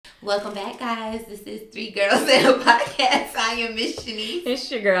Welcome back, guys. This is Three Girls in a Podcast. I am Miss Shanice. It's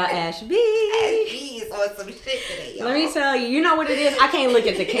your girl, Ash B. Ash B is on some shit today, y'all. Let me tell you, you know what it is? I can't look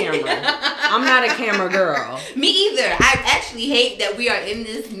at the camera. I'm not a camera girl. Me either. I actually hate that we are in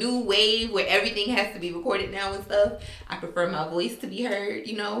this new wave where everything has to be recorded now and stuff. I prefer my voice to be heard,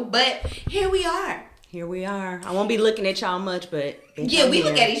 but here we are. Here we are. I won't be looking at y'all much, but... Yeah, we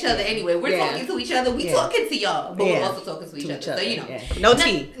look at each other anyway. We're talking to each other. We talking to y'all, but we're also talking to each other. So, Yeah. No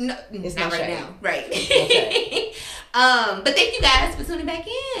tea. No, it's not no right shade. now. Right. Okay. But thank you guys for tuning back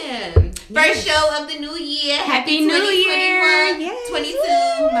in. First show of the new year. Happy New Year. 22.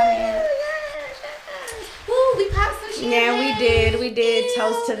 My bad. Woo, we popped some shit. Yeah, we did. We did.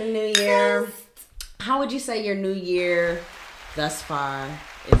 Toast to the new year. How would you say your new year thus far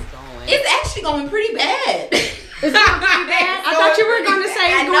is going? It's actually going pretty bad. It's going pretty bad? I thought you were going to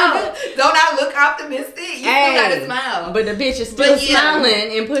say it's going good. Don't I look optimistic? You still gotta smile. But the bitch is still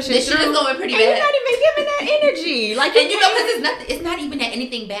smiling and pushing this through. This shit is going pretty and bad. You're not even giving that energy. Like, and because it's not even that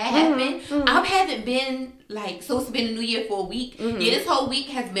anything bad happened. I haven't been, so it's been a new year for a week. Yeah, this whole week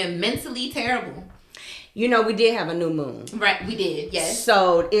has been mentally terrible. We did have a new moon. Right, we did, yes.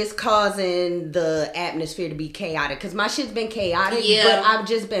 So it's causing the atmosphere to be chaotic. Because my shit's been chaotic, but I've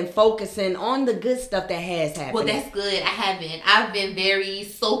just been focusing on the good stuff that has happened. Well, that's good. I haven't. I've been very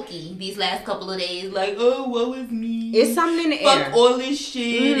sulky these last couple of days. Like, oh, woe is me. It's something in the air. Fuck all this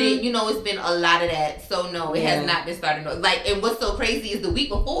shit. And, it's been a lot of that. So, no, it has not been starting. And what's so crazy is the week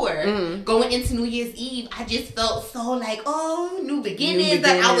before, going into New Year's Eve, I just felt so new beginnings.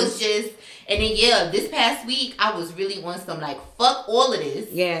 Like, I was just... And then, this past week, I was really on some, fuck all of this.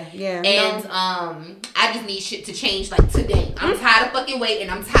 Yeah. And, I just need shit to change, today. I'm tired of fucking waiting.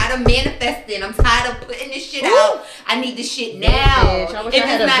 I'm tired of manifesting. I'm tired of putting this shit out. I need this shit now. Bitch, I wish I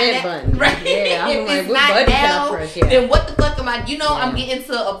had a vent button. Right? Yeah, I'm if like, it's what not button now, can I press? Yeah. Then what the fuck am I... I'm getting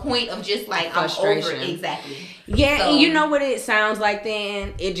to a point of just, I'm frustration. over it. Exactly. Yeah, so, and you know what it sounds like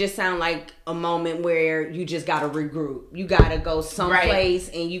then? It just sounds like a moment where you just gotta regroup. You gotta go someplace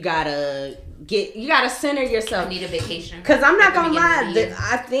and you gotta center yourself. I need a vacation. Because I'm not gonna lie,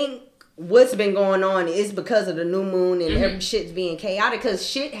 I think what's been going on is because of the new moon and every shit's being chaotic.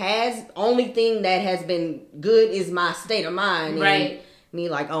 Because only thing that has been good is my state of mind. Right. And me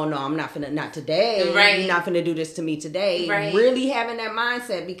oh no, I'm not today. Right. You're not finna do this to me today. Right. Really having that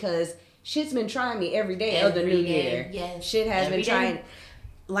mindset because shit's been trying me every day of the new year. Yes. Shit has been trying.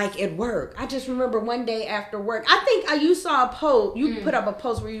 At work. I just remember one day after work. I think you saw a post. You put up a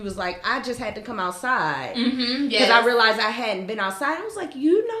post where you was like, I just had to come outside. Because I realized I hadn't been outside. I was like,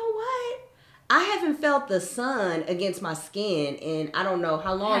 you know what? I haven't felt the sun against my skin in I don't know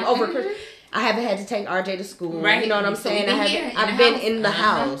how long. Over Christmas. I haven't had to take RJ to school. Right. You know what I'm saying? I've been in the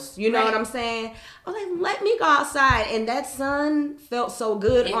house. You know what I'm saying? I was like, let me go outside. And that sun felt so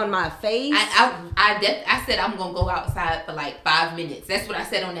good on my face. I said I'm going to go outside for 5 minutes. That's what I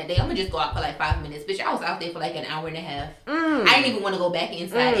said on that day. I'm going to just go out for 5 minutes. Bitch, I was out there for an hour and a half. I didn't even want to go back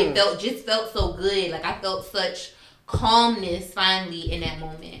inside. It felt so good. I felt such calmness finally in that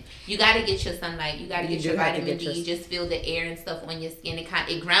moment. You got to get your sunlight. You got to get your vitamin D. You just feel the air and stuff on your skin.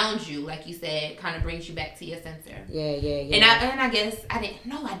 It grounds you, like you said, kind of brings you back to your center. Yeah. And I guess I didn't.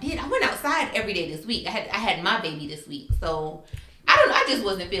 No, I did. I went outside every day this week. I had my baby this week, so I don't know. I just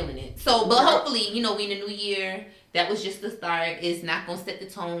wasn't feeling it. So, but hopefully, we in the new year. That was just the start. It's not going to set the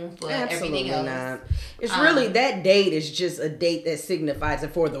tone for everything else. Not. It's really, that date is just a date that signifies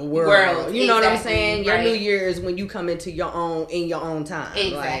it for the world. You know what I'm saying? Your new year is when you come into your own, in your own time.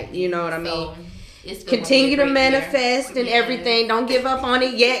 Exactly. You know what I mean? So, continue to manifest and everything. Don't give up on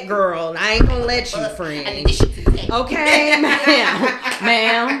it yet, girl. I ain't going to let you, friend. I need this shit today. Okay,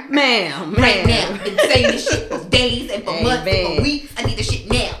 ma'am. Right now. Been saying this shit for days and for months and for weeks. I need this shit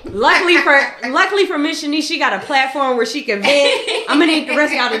now. Luckily for Miss Shanice, she got a platform where she can vent. I'm gonna need the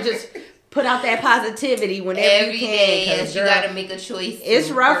rest of y'all to just put out that positivity whenever you can. Yes, you gotta make a choice. It's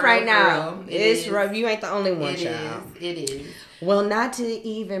rough right now. It's rough. You ain't the only one, child. It is. Well, not to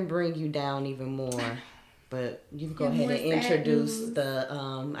even bring you down even more, but you can go ahead and introduce the.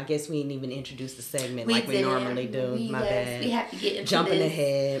 I guess we didn't even introduce the segment like we normally do. My bad. We have to get into jumping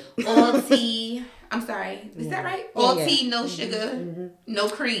ahead. All tea. I'm sorry. Is that right? All tea, no sugar, no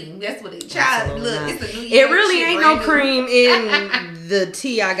cream. That's what it. Child, look, it's a new year. It really ain't no cream in the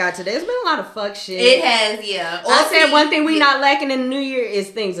tea I got today. It's been a lot of fuck shit. It has, yeah. I said one thing we not lacking in the new year is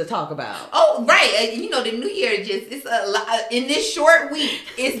things to talk about. Oh, right. The new year it's a lot. In this short week,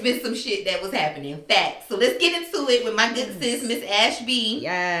 it's been some shit that was happening. Facts. So let's get into it with my good sis, Miss Ash B.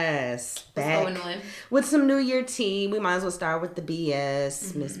 Yes. What's going on? With some new year tea, we might as well start with the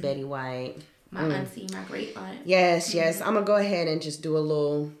BS, Miss Betty White. My auntie, my great aunt. Yes. I'm going to go ahead and just do a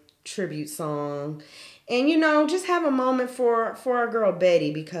little tribute song. And, you know, just have a moment for our girl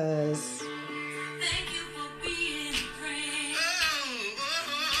Betty because...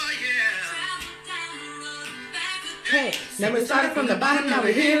 Hey, now we started from the bottom, now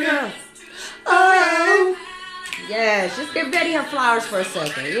we're here, girl. Oh, yes, just give Betty her flowers for a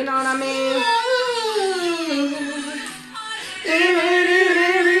second. You know what I mean?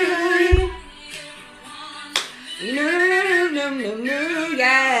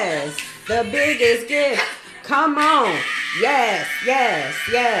 Yes, the biggest gift. Come on. Yes, yes,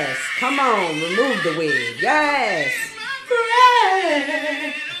 yes. Come on, remove the wig. Yes.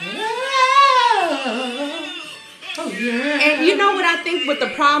 Oh, yeah. And you know what I think with the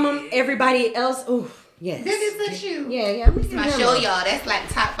problem, everybody else, ooh, yes. That is the shoe. Yeah. It's my show, y'all. That's like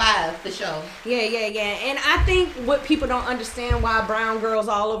top 5 for sure. Yeah. And I think what people don't understand why brown girls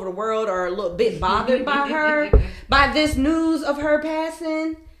all over the world are a little bit bothered by her, by this news of her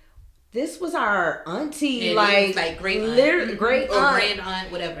passing. This was our auntie, like great aunt. Great or aunt. grand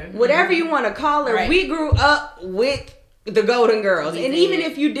aunt, whatever. Whatever you want to call her. Right. We grew up with the Golden Girls. And even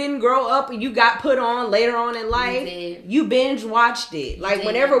if you didn't grow up and you got put on later on in life, you binge watched it. Like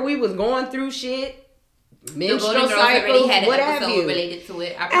whenever we was going through shit, menstrual cycles, what have you, related to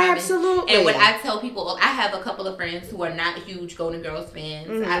it. I promise. Absolutely. And what I tell people, I have a couple of friends who are not huge Golden Girls fans.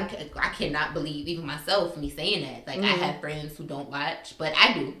 Mm-hmm. I cannot believe, even myself, me saying that. Like, I have friends who don't watch, but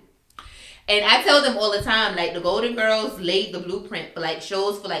I do. And I tell them all the time, like, the Golden Girls laid the blueprint for, like,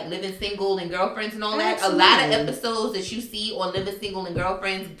 shows for, like, Living Single and Girlfriends and all that. Absolutely. A lot of episodes that you see on Living Single and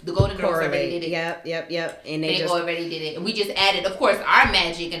Girlfriends, the Golden Girls already did it. Yep. And they already did it. And we just added, of course, our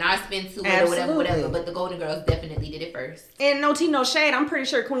magic and our spin to it or whatever. But the Golden Girls definitely did it first. And no tea, no shade. I'm pretty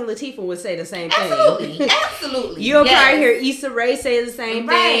sure Queen Latifah would say the same thing. Absolutely. You'll probably hear Issa Rae say the same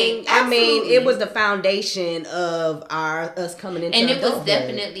thing. I mean, it was the foundation of us coming into adulthood. And it was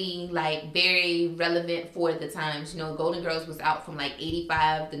definitely, like, very relevant for the times. You know, Golden Girls was out from like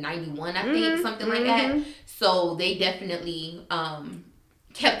 85 to 91, I think, something like that. So they definitely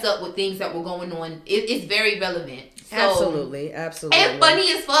kept up with things that were going on. It's very relevant. So, absolutely. And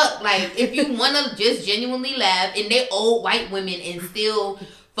funny as fuck. Like, if you want to just genuinely laugh, and they're old white women and still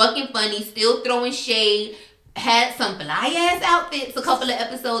fucking funny, still throwing shade, had some fly ass outfits a couple of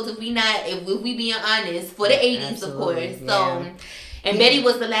episodes, if we being honest, for the 80s, of course. So and Betty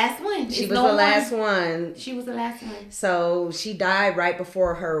was the last one. She was the last one. She was the last one. So she died right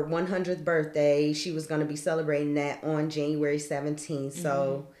before her 100th birthday. She was going to be celebrating that on January 17th.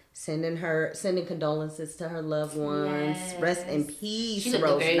 So sending condolences to her loved ones. Yes. Rest in peace, she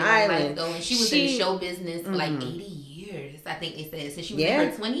Rose Nyland. She was in show business for like 80 years, I think they said, since she was in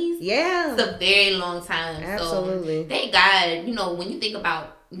her 20s. Yeah. It's a very long time. Absolutely. So thank God, you know, when you think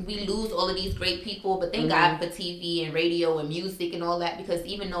about, we lose all of these great people, but thank God for TV and radio and music and all that, because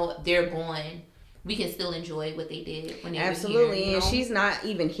even though they're gone, we can still enjoy what they did when they were here. You know? And she's not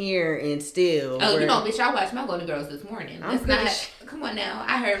even here and still. Oh, you know, bitch, I watched my Golden Girls this morning. Come on now.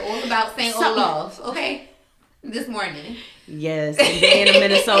 I heard all about St. Olaf, okay? This morning. Yes, and being a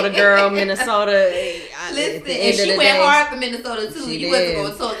Minnesota girl, Minnesota. Listen, and she went hard for Minnesota too. You wasn't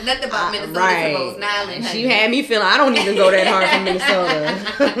going to talk nothing about Minnesota to Rose Nyland. She had me feeling I don't even go that hard for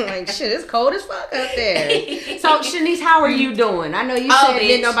Minnesota. Like, shit, it's cold as fuck up there. So, Shanice, how are you doing? I know you said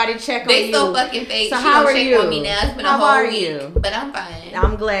didn't nobody check on you. They so fucking fake. So how are you? On me now. It's been a whole week, but I'm fine.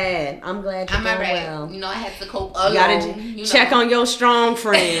 I'm glad you're doing well. You know, I had to cope alone. You gotta check on your strong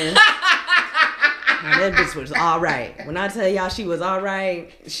friend. Now, that bitch was all right. When I tell y'all she was all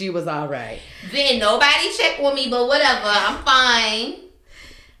right, she was all right. Then nobody check on me, but whatever. I'm fine.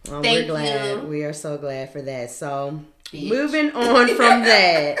 Well, we're glad. We are so glad for that. So, moving on from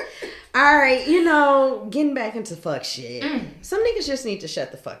that. All right, you know, getting back into fuck shit. Some niggas just need to shut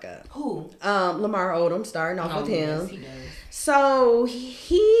the fuck up. Who? Lamar Odom, starting off with him. Yes, he does. So,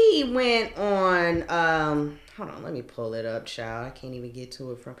 he went on, hold on, let me pull it up, child. I can't even get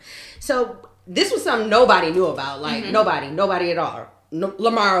to it from. So, this was something nobody knew about. Like, nobody at all.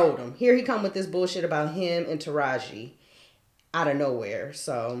 Lamar Odom. Here he come with this bullshit about him and Taraji out of nowhere.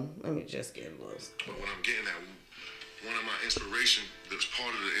 So, let me just get a little. But what I'm getting at, one of my inspiration, that was part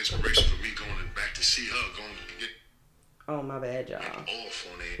of the inspiration for me going back to see her, going to get. Oh, my bad, y'all. Off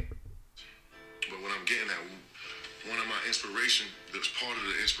on it. But what I'm getting at, one of my inspiration, that was part of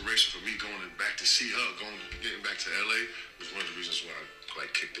the inspiration for me going back to see her, getting back to LA, was one of the reasons why I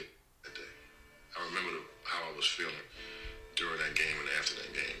kicked it that day. I remember how I was feeling during that game and after that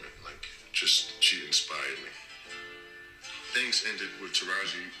game. And she inspired me. Things ended with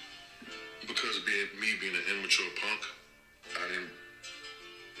Taraji because of me being an immature punk. I didn't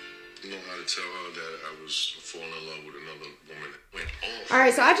know how to tell her that I was falling in love with another woman that went off. All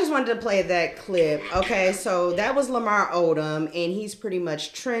right, so I just wanted to play that clip. Okay, so that was Lamar Odom, and he's pretty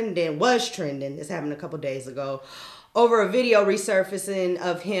much was trending. This happened a couple days ago. Over a video resurfacing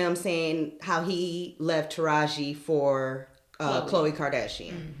of him saying how he left Taraji for Khloe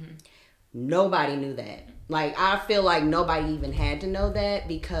Kardashian. Mm-hmm. Nobody knew that. Like, I feel like nobody even had to know that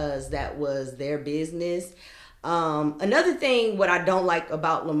because that was their business. Another thing, what I don't like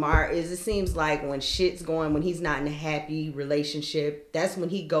about Lamar is it seems like when shit's going, when he's not in a happy relationship, that's when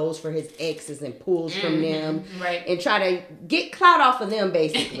he goes for his exes and pulls from them, right, and try to get clout off of them,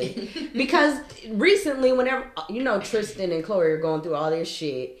 basically. Because recently, whenever, you know, Tristan and Khloe are going through all their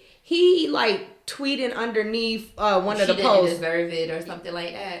shit, he like tweeting underneath one of the posts, deserve it or something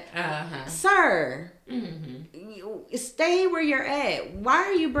like that. Sir, mm-hmm, stay where you're at. Why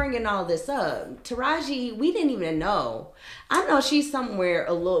are you bringing all this up? Taraji, we didn't even know. I know she's somewhere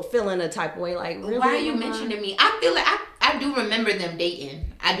a little feeling a type of way. Like, really, why are you mentioning me? I feel like I do remember them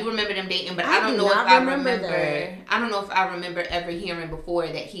dating. I do remember them dating, but I don't know if I remember. I don't know if I remember ever hearing before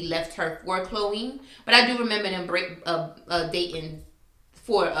that he left her for Khloe. But I do remember them dating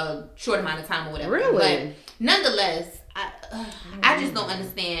for a short amount of time or whatever. Really? But nonetheless, I just don't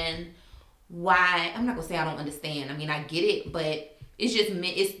understand why. I'm not gonna say I don't understand. I mean, I get it, but it's just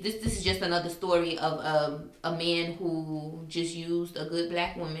this is just another story of a man who just used a good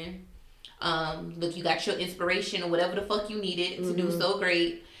black woman. Look, you got your inspiration or whatever the fuck you needed to do so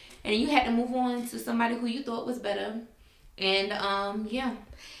great, and you had to move on to somebody who you thought was better. And yeah.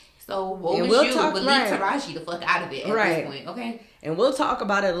 So what was you? But leave Taraji the fuck out of it at this point, okay? And we'll talk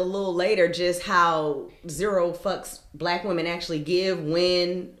about it a little later, just how zero fucks black women actually give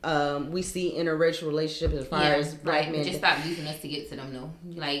when we see interracial relationships as far as black men. Just stop using us to get to them, though.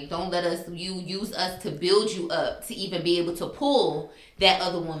 Like, don't let us, use us to build you up to even be able to pull that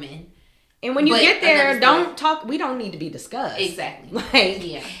other woman. And when you get there, don't talk. We don't need to be discussed. Exactly. Like,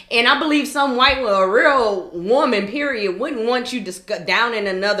 yeah. And I believe some a real woman, period, wouldn't want you down in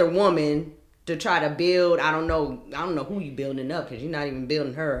another woman to try to build. I don't know who you building up because you're not even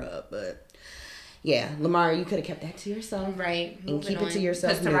building her up. But yeah, Lamar, you could have kept that to yourself, right? And keep it to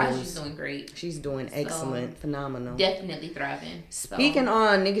yourself. Because Taraji's doing great. She's doing excellent, phenomenal, definitely thriving. Speaking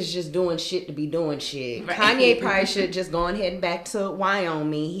on niggas just doing shit to be doing shit, right. Kanye probably should just go ahead and back to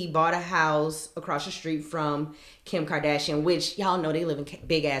Wyoming. He bought a house across the street from Kim Kardashian, which y'all know they live in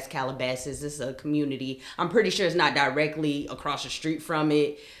big ass Calabasas. This is a community. I'm pretty sure it's not directly across the street from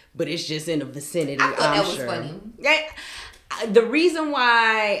it, but it's just in the vicinity. I thought that was funny. The reason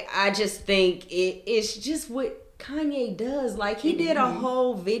why I just think it's just what Kanye does. Like, he did a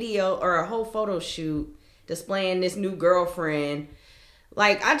whole video or a whole photo shoot displaying this new girlfriend.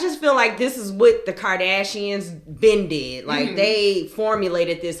 Like, I just feel like this is what the Kardashians been did. Like, they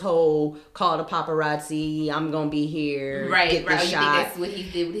formulated this whole call to paparazzi. I'm gonna be here. Right. You think that's what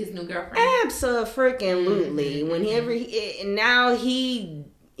he did with his new girlfriend? Absolutely. Whenever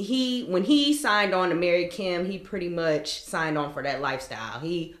when he signed on to marry Kim, he pretty much signed on for that lifestyle.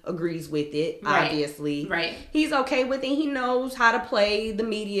 He agrees with it, obviously. Right. He's okay with it. He knows how to play the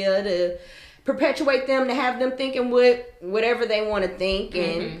media to perpetuate them, to have them thinking whatever they want to think.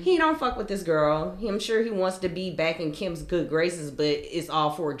 And he don't fuck with this girl. I'm sure he wants to be back in Kim's good graces, but it's all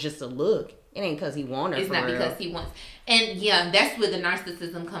for just a look. It ain't because he wants her. It's not because he wants. And yeah, that's where the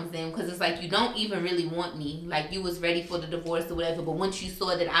narcissism comes in, because it's like, you don't even really want me. Like, you was ready for the divorce or whatever, but once you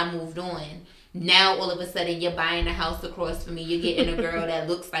saw that I moved on, now all of a sudden you're buying a house across from me, you're getting a girl that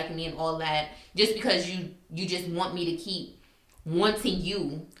looks like me and all that, just because you just want me to keep wanting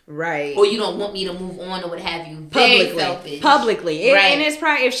you. Right. Or you don't want me to move on or what have you. Very selfish. Publicly. Right. And it's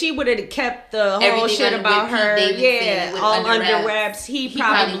probably, if she would have kept the whole everything shit about her, all under wraps, he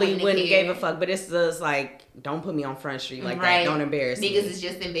probably wouldn't have gave a fuck. But it's just like, don't put me on Front Street like that. Don't embarrass me. Niggas is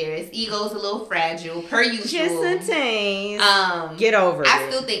just embarrassed. Ego's a little fragile, per usual. Just a taste. Get over it. I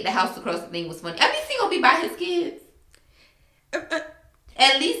still think the house across the thing was funny. At least he gonna be by his kids.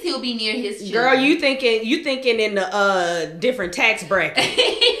 At least he'll be near his children. Girl, you thinking in the different tax bracket.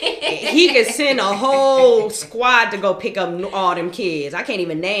 He could send a whole squad to go pick up all them kids. I can't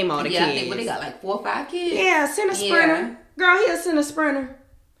even name all the kids. I think they got like 4 or 5 kids. Yeah, send a Sprinter. Girl, he'll send a Sprinter.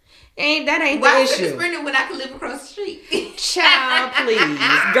 That ain't the issue. Why send a Sprinter when I can live across the street? Child, please.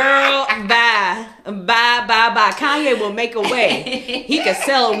 Girl, bye. Kanye will make a way. He could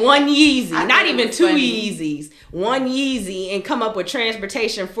sell one Yeezy. Not even 2 Yeezys. One Yeezy and come up with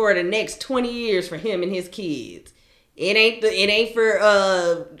transportation for the next 20 years for him and his kids. It ain't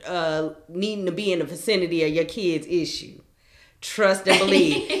for needing to be in the vicinity of your kids' issue. trust and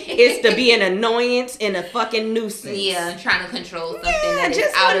believe. It's to be an annoyance and a fucking nuisance. Yeah, trying to control something that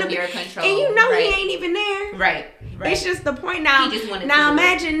is out of your control. And you know he ain't even there. Right. It's just the point now. He just wanted now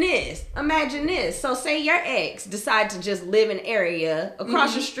imagine this. Imagine this. So say your ex decide to just live in an area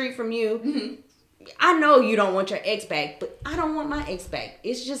across the street from you. I know you don't want your ex back, but I don't want my ex back.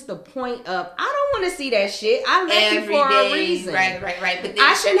 It's just the point of I don't want to see that shit. I left you for a reason. Right. But then,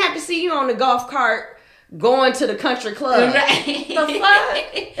 I shouldn't have to see you on the golf cart going to the country club. Right. The fuck?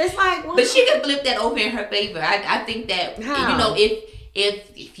 It's like, but she can flip that over in her favor. I think that you know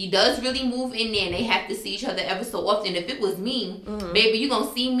if he does really move in there and they have to see each other ever so often. If it was me, baby, you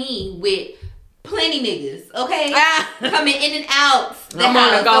gonna see me with plenty niggas, okay? Coming in and out the I'm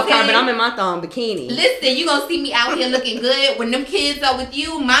house, on a golf okay? cart, but I'm in my thumb bikini. Listen, you gonna see me out here looking good. When them kids are with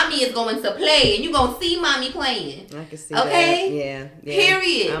you, mommy is going to play, and you gonna see mommy playing. I can see okay? that. Yeah.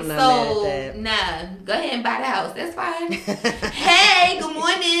 Period. I'm not mad at that. Nah, go ahead and buy the house. That's fine. Hey, good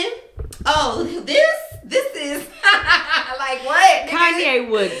morning. Oh, this is like what? Kanye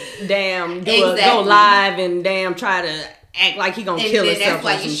would go live and try to act like he gonna kill himself. That's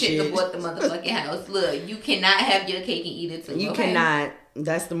why you shouldn't have bought the motherfucking house. Look, you cannot have your cake and eat it too. You cannot.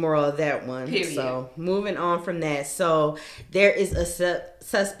 That's the moral of that one. Period. So moving on from that. So there is a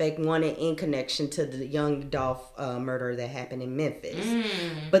suspect wanted in connection to the Young Dolph murder that happened in Memphis.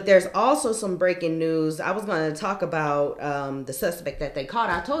 But there's also some breaking news. I was going to talk about the suspect that they caught.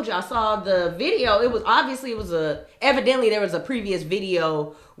 I told you I saw the video. Evidently there was a previous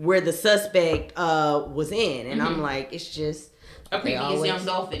video where the suspect was in, and I'm like, it's just a previous Young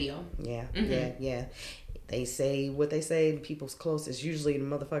Dolph video. Yeah. They say what they say. People's closest, usually the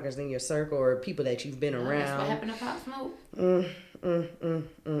motherfuckers in your circle or people that you've been around. That's what happened to Pop Smoke.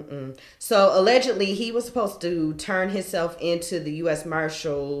 So allegedly, he was supposed to turn himself into the U.S.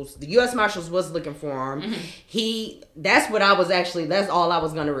 Marshals. The U.S. Marshals was looking for him. That's all I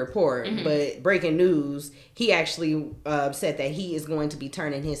was going to report. But breaking news, he actually said that he is going to be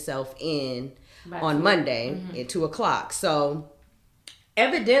turning himself in on Monday at 2:00. So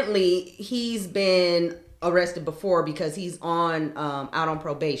evidently, he's been arrested before because he's out on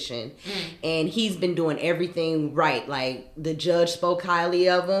probation, and he's been doing everything right. Like, the judge spoke highly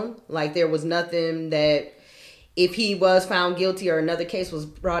of him. Like, there was nothing that, if he was found guilty or another case was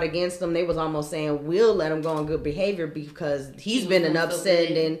brought against him, they was almost saying, we'll let him go on good behavior because he's been an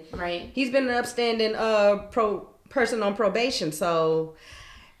upstanding person on probation. So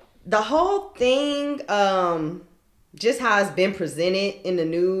the whole thing, just how it's been presented in the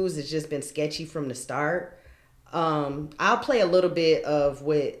news, it's just been sketchy from the start. I'll play a little bit of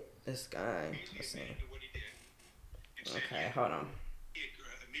what this guy was saying. Okay, hold on. He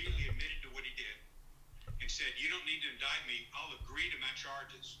immediately admitted to what he did and said, you don't need to indict me. I'll agree to my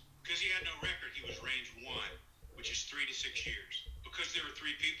charges. Because he had no record, he was range 1, which is 3 to 6 years. Because there were 3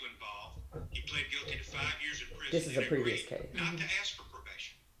 people involved, he pled guilty to 5 years in prison. This is a previous case. Not to ask for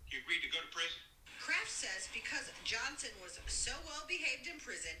probation. He agreed to go to prison. Kraft says because Johnson was so well behaved in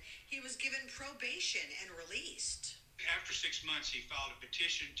prison, he was given probation and released. After 6 months, he filed a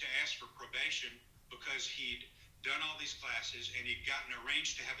petition to ask for probation because he'd done all these classes and he'd gotten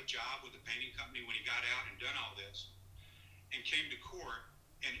arranged to have a job with a painting company when he got out and done all this, and came to court,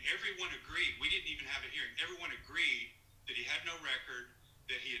 and everyone agreed. We didn't even have a hearing. Everyone agreed that he had no record,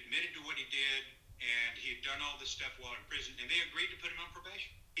 that he admitted to what he did, and he had done all this stuff while in prison, and they agreed to put him on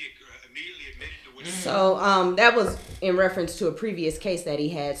probation. He immediately admitted to what he did. So that was in reference to a previous case that he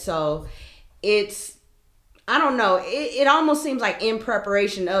had. So it's, I don't know, it almost seems like in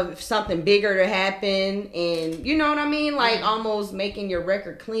preparation of something bigger to happen, and you know what I mean, like almost making your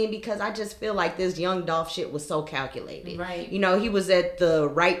record clean, because I just feel like this Young Dolph shit was so calculated. Right. You know, he was at the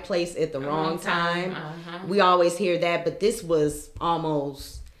right place at the wrong time. We always hear that, but this was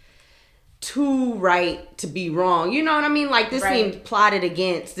almost too right to be wrong. You know what I mean? Like, this seems plotted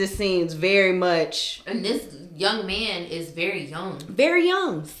against. This seems very much. And this young man is very young. Very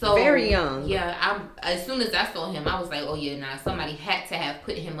young. So very young. Yeah, as soon as I saw him, I was like, oh yeah, nah, somebody had to have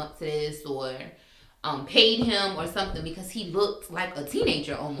put him up to this or paid him or something, because he looked like a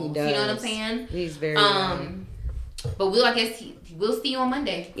teenager almost. He does. You know what I'm saying? He's very young. But we'll see you on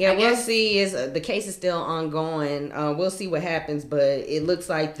Monday. Yeah, we'll see. The case is still ongoing. We'll see what happens, but it looks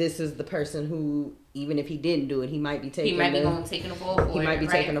like this is the person who, even if he didn't do it, he might be taking. He might be taking a fall for it. He might be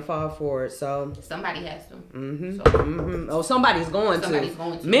taking a fall for it. So somebody has to. Oh, somebody's going to.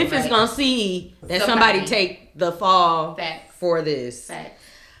 Memphis gonna see that somebody take the fall for this. Facts.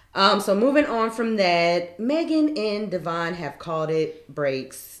 So moving on from that, Megan and Devon have called it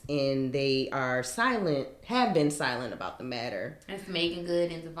breaks, and they are have been silent about the matter. That's Megan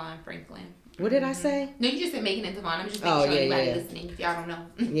Good and Devon Franklin. What did I say? No, you just said Megan and Devon. I'm just making sure anybody listening, if y'all don't know.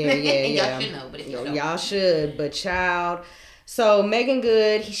 Yeah. Y'all should know, but if you don't. Y'all should, but child. So Megan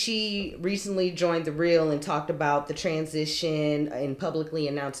Good, she recently joined The Real and talked about the transition and publicly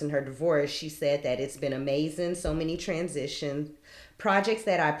announcing her divorce. She said that it's been amazing, so many transitions. Projects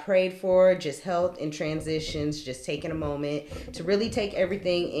that I prayed for, just health and transitions, just taking a moment to really take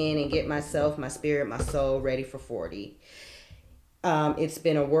everything in and get myself, my spirit, my soul ready for 40. It's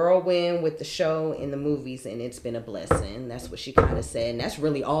been a whirlwind with the show and the movies, and it's been a blessing. That's what she kind of said, and that's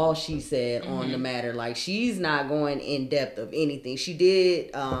really all she said on the matter. Like, she's not going in depth of anything. She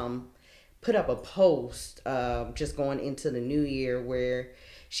did put up a post just going into the new year where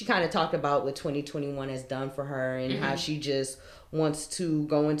she kind of talked about what 2021 has done for her and how she just wants to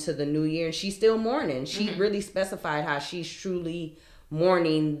go into the new year, and she's still mourning. She really specified how she's truly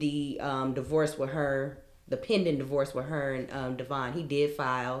mourning the divorce with her, the pending divorce with her and Devon. He did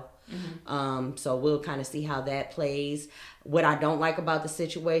file. So we'll kind of see how that plays. What I don't like about the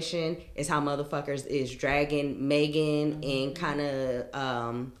situation is how motherfuckers is dragging Megan and kind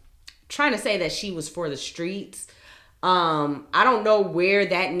of trying to say that she was for the streets. I don't know where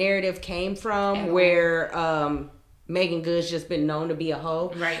that narrative came from, where Megan Good's just been known to be a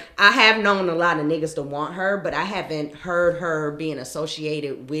hoe. Right. I have known a lot of niggas to want her, but I haven't heard her being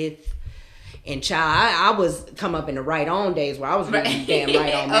associated with. And child, I was come up in the Right On days where I was reading damn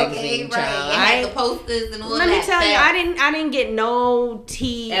Right On magazine. Okay, child. And had the posters and all that. Let me tell you, I didn't get no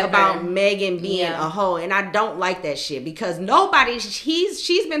tea about Megan being a hoe, and I don't like that shit because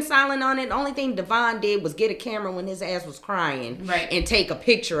she's been silent on it. The only thing Devon did was get a camera when his ass was crying, and take a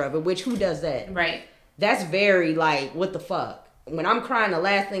picture of it. Which who does that? Right. That's very like, what the fuck? When I'm crying, the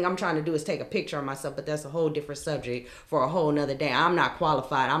last thing I'm trying to do is take a picture of myself, but that's a whole different subject for a whole nother day. I'm not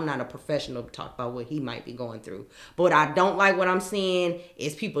qualified. I'm not a professional to talk about what he might be going through. But what I don't like what I'm seeing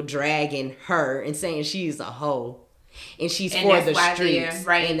is people dragging her and saying she's a hoe. And she's for the streets.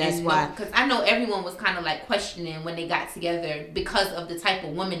 Right. And that's why. Because I know everyone was kind of like questioning when they got together because of the type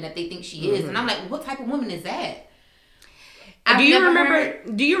of woman that they think she is. And I'm like, what type of woman is that? Do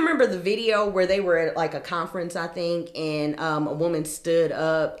you remember the video where they were at like a conference, I think, and a woman stood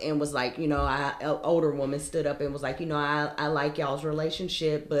up and was like, an older woman stood up and was like, I like y'all's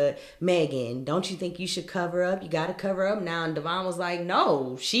relationship, but Megan, don't you think you should cover up? You got to cover up now. And Devon was like,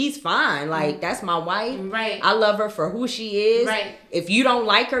 no, she's fine. Like, that's my wife. Right. I love her for who she is. Right. If you don't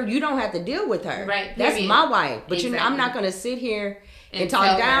like her, you don't have to deal with her. Right. That's my wife. But I'm not going to sit here and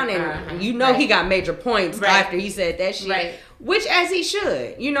talk down and he got major points after he said that shit. Right. Which, as he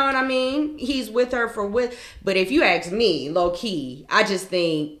should, you know what I mean? He's with her but if you ask me, low key, I just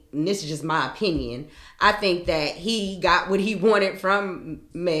think, and this is just my opinion, I think that he got what he wanted from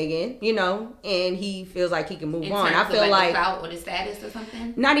Megan, and he feels like he can move on. I feel like the clout or the status or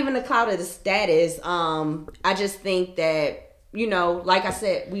something. Not even the clout of the status. I just think that, like I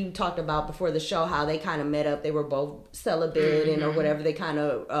said, we talked about before the show how they kind of met up. They were both celibate or whatever. They kind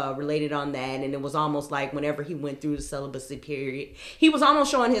of related on that. And it was almost like whenever he went through the celibacy period, he was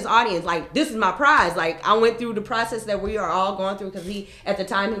almost showing his audience, like, this is my prize. Like, I went through the process that we are all going through because at the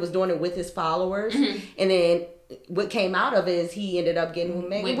time, he was doing it with his followers. And then what came out of it is he ended up getting with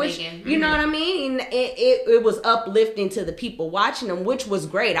Megan, you know what I mean? It was uplifting to the people watching him, which was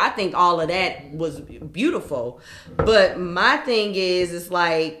great. I think all of that was beautiful. But my thing is, it's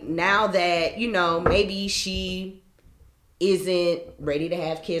like, now that, maybe she isn't ready to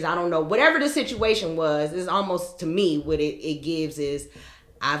have kids, I don't know, whatever the situation was, is almost, to me, what it gives is,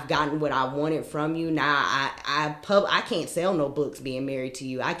 I've gotten what I wanted from you. Now I can't sell no books being married to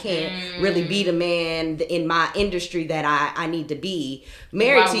you. I can't really be the man in my industry that I need to be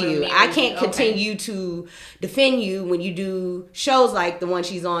married to you. I can't continue to defend you when you do shows like the one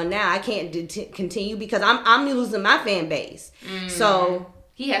she's on now. I can't continue because I'm losing my fan base. So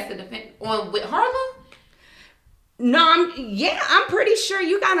he has to defend with Harlem. No, I'm pretty sure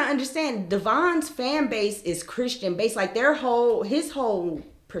you gotta understand. Devon's fan base is Christian based. Like his whole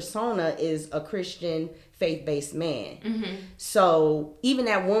persona is a Christian faith-based man. So even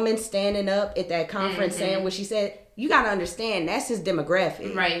that woman standing up at that conference saying what she said, you gotta understand that's his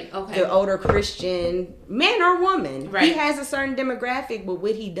demographic. Right. Okay. The older Christian man or woman. Right. He has a certain demographic with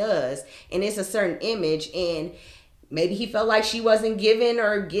what he does, and it's a certain image, and maybe he felt like she wasn't giving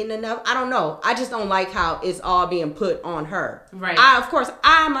or getting enough. I don't know. I just don't like how it's all being put on her. Right.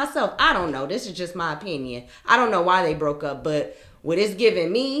 I myself, I don't know. This is just my opinion. I don't know why they broke up, but what it's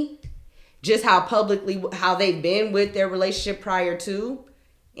giving me, just how they've been with their relationship prior to,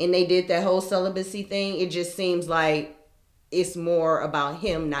 and they did that whole celibacy thing, it just seems like it's more about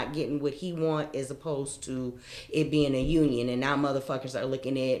him not getting what he want as opposed to it being a union. And now motherfuckers are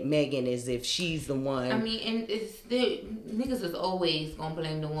looking at Megan as if she's the one. I mean, and niggas is always gonna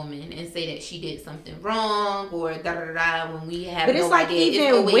blame the woman and say that she did something wrong or da da da when we have. But it's no like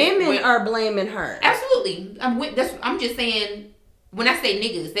idea. even women are blaming her. Absolutely, I'm just saying. When I say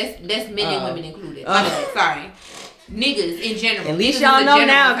niggas, that's men and women included. Sorry. Niggas in general. At least y'all know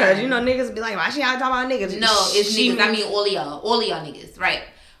now, because niggas be like, why she out talking about niggas? No, it's niggas. I mean all of y'all niggas, right?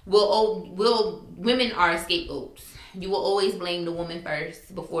 Women are scapegoats. You will always blame the woman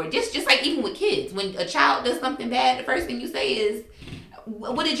first before just like even with kids. When a child does something bad, the first thing you say is,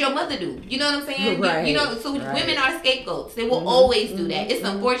 what did your mother do? You know what I'm saying? Right. Women are scapegoats. They will always do that. It's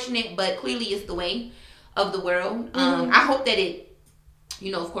unfortunate, but clearly it's the way of the world. I hope that it,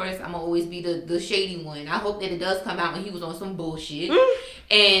 of course, I'm gonna always be the shady one. I hope that it does come out when he was on some bullshit,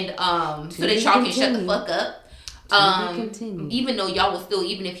 and so that y'all can shut the fuck up. Even though y'all will still,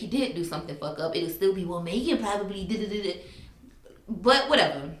 even if he did do something fuck up, it'll still be, well, Megan probably did. But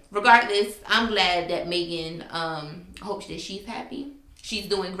whatever. Regardless, I'm glad that Megan hopes that she's happy. She's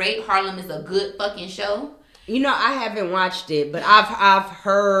doing great. Harlem is a good fucking show. I haven't watched it, but I've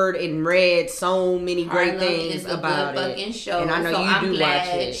heard and read so many great things about it. It's a good fucking show, and I know I'm do glad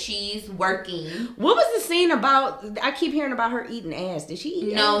watch it. She's working. What was the scene about? I keep hearing about her eating ass. Did she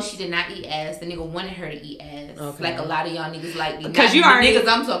eat ass? No, she did not eat ass. The nigga wanted her to eat ass. Okay. Like a lot of y'all niggas like me. Because the niggas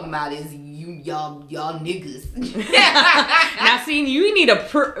I'm talking about is y'all niggas. Now, see, we need a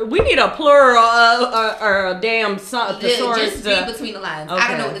plural or a damn thesaurus. Just read between the lines. Okay. I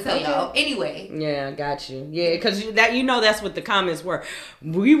don't know what to tell y'all. Anyway. Yeah, got you. Yeah, because that's what the comments were.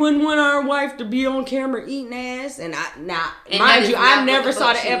 We wouldn't want our wife to be on camera eating ass. And mind you, I never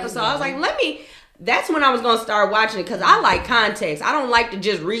saw the episode. I was like, that's when I was gonna start watching it because I like context. I don't like to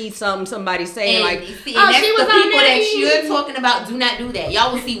just read something somebody saying and that's the people that you're talking about. Do not do that.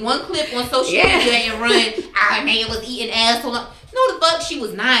 Y'all will see one clip on social media and run. Our man was eating ass. No, the fuck she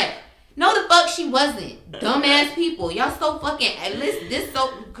was not. No, the fuck she wasn't. Dumbass people. Y'all so fucking.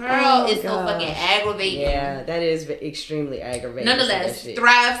 Girl is so fucking aggravating. Yeah, that is extremely aggravating. Nonetheless,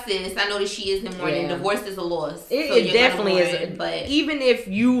 thrive, sis. I know that she is in mourning. Divorce is a loss. It definitely is. But even if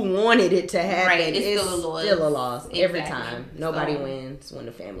you wanted it to happen, it's still a loss. Exactly. Every time. Nobody wins when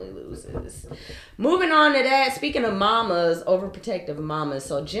the family loses. Moving on to that, speaking of mamas, overprotective mamas.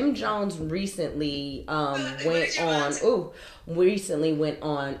 So Jim Jones recently went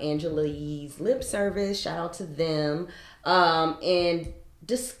on Angela Yee's lip service. Shout out to them. And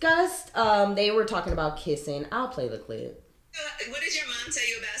discussed, they were talking about kissing. I'll play the clip. What did your mom tell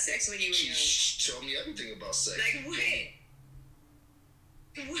you about sex when you were young? She told me everything about sex. Like what?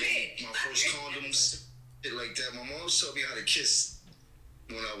 My first condoms, shit like that. My mom told me how to kiss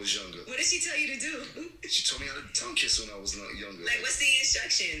when I was younger. What did she tell you to do? She told me how to tongue kiss when I was younger. Like, what's the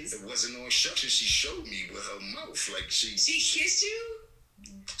instructions? There wasn't no instructions. She showed me with her mouth. Like she kissed you?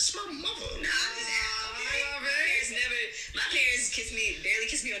 It's my mother. My parents barely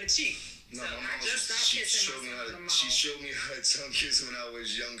kissed me on the cheek. No, my mom she showed me how to tongue kiss when I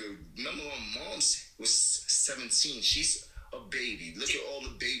was younger. Remember, my mom was 17. She's a baby. Look at all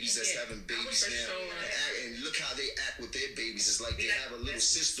the babies that's having babies now. And look how they act with their babies. It's like they have a little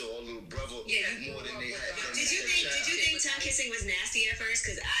sister or a little brother more than they have. Did you think tongue kissing was nasty at first?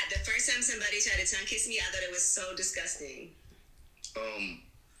 Because the first time somebody tried to tongue kiss me, I thought it was so disgusting.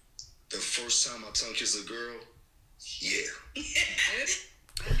 The first time I tongue kissed a girl, yeah.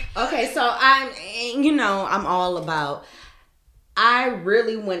 Okay, so I'm all about. I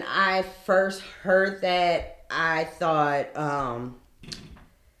really, when I first heard that, I thought,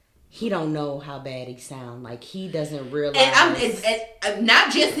 he don't know how bad he sound. Like, he doesn't realize. And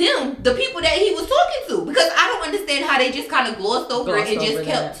not just him, the people that he was talking to. Because I don't understand how they just kind of glossed over it and just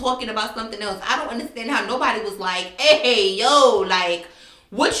kept talking about something else. I don't understand how nobody was like, hey, yo, like,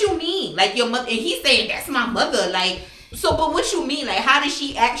 what you mean? Like, your mother, and he's saying, that's my mother. Like, so, but what you mean? Like, how did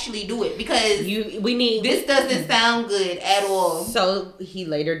she actually do it? Because this doesn't sound good at all. So he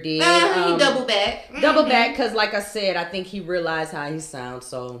later did. He double back. Double back, because like I said, I think he realized how he sounds.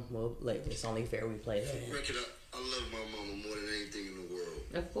 So, it's only fair we play that. For the record, I love my mama more than anything in the world.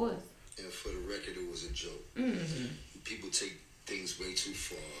 Of course. And for the record, it was a joke. Mm-hmm. People take things way too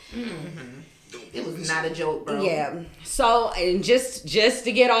far. Mm-hmm. It was not a joke, bro. Yeah. So, and just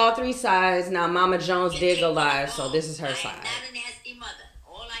to get all three sides, now Mama Jones did go live, so this is her side. I'm not a nasty mother.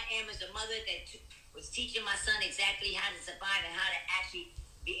 All I am is a mother that was teaching my son exactly how to survive and how to actually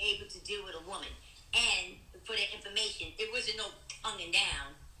be able to deal with a woman. And for the information, it wasn't no tonguing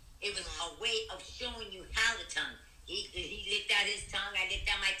down. It was a way of showing you how to tongue. He licked out his tongue. I licked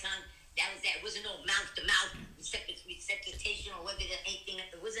out my tongue. That was that. It wasn't no mouth to mouth resuscitation or whether there anything.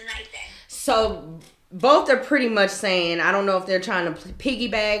 It wasn't like that. So both are pretty much saying, I don't know if they're trying to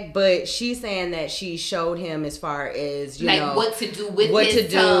piggyback, but she's saying that she showed him as far as, you know, what to do with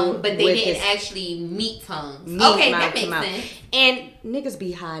his tongue, but they didn't actually meet tongues. Okay, that makes sense. And niggas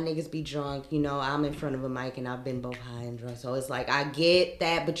be high, niggas be drunk. You know, I'm in front of a mic and I've been both high and drunk. So it's like, I get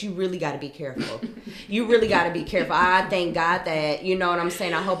that, but you really got to be careful. You really got to be careful. I thank God that, you know what I'm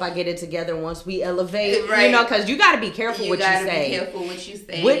saying? I hope I get it together once we elevate, right. You know, because you got to be careful what you say. You got to be careful what you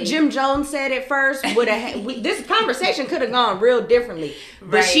say. What Jim Jones said at first, this conversation could have gone real differently.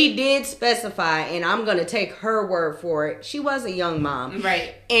 But right. She did specify, and I'm going to take her word for it. She was a young mom.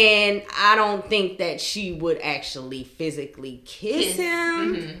 Right. And I don't think that she would actually physically kiss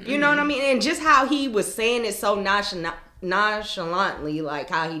him. Mm-hmm, you know what I mean? And just how he was saying it so nonchalantly, like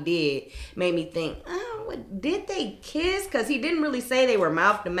how he did, made me think, oh, did they kiss? Because he didn't really say they were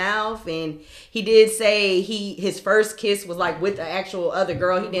mouth to mouth, and he did say his first kiss was like with the actual other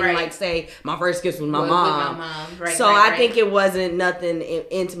girl. He didn't like say my first kiss was my mom. With my mom. Right, so I think it wasn't nothing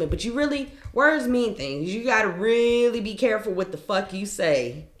intimate, but you really, words mean things. You got to really be careful what the fuck you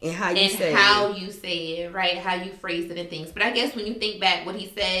say and how you say it. And how you say it, right? How you phrase it and things. But I guess when you think back what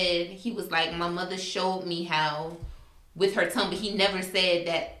he said, he was like, my mother showed me how with her tongue, but he never said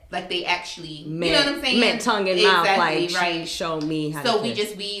that like they actually, you know what I'm saying? Meant tongue and mouth, like right. She showed me how so we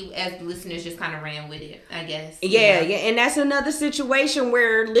as listeners just kind of ran with it, I guess. Yeah, and that's another situation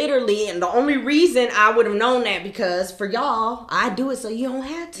where literally, and the only reason I would have known that because for y'all, I do it so you don't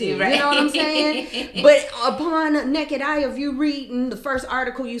have to. Right. You know what I'm saying? But upon a naked eye of you reading the first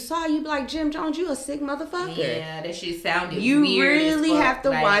article you saw, you be like, Jim Jones, you a sick motherfucker. Yeah, that shit sounded you weird. You really have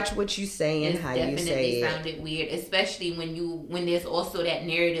to watch what you say and how you say it. It sounded weird, especially when there's also that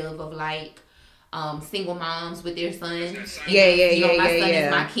narrative of like single moms with their sons. My son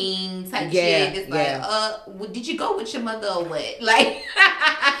is my king type shit. It's like, did you go with your mother or what? Like,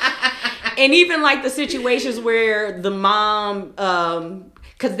 and even like the situations where the mom,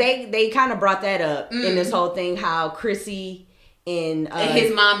 because they kind of brought that up in this whole thing, how Chrissy and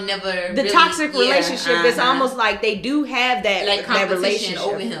his mom never the toxic relationship. It's almost like they do have that like that relationship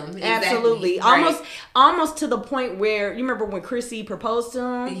over him. Exactly. Absolutely, right. almost to the point where you remember when Chrissy proposed to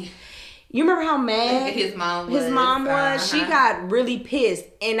him. You remember how mad his mom was? She got really pissed.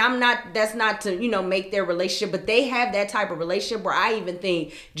 And that's not to, make their relationship, but they have that type of relationship where I even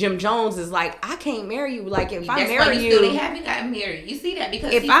think Jim Jones is like, I can't marry you. Like, if I marry you. They haven't gotten married. You see that?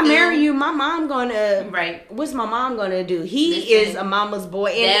 Because if I marry you, my mom gonna. Right. What's my mom gonna do? He is a mama's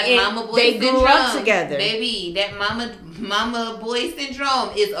boy. And mama boy they syndrome, grew up together. Baby, that mama boy syndrome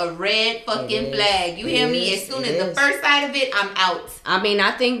is a red fucking flag. You hear me? As soon as the first side of it, I'm out. I mean,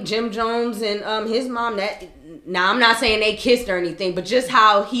 I think Jim Jones and his mom, now I'm not saying they kissed or anything, but just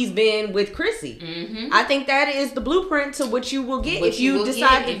how he's been with Chrissy. Mm-hmm. I think that is the blueprint to what you will get if you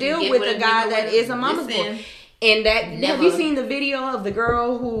decide to deal with a guy that is a mama's boy. And have you seen the video of the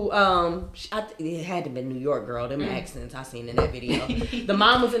girl who, it had to be a New York girl, them accents I seen in that video. The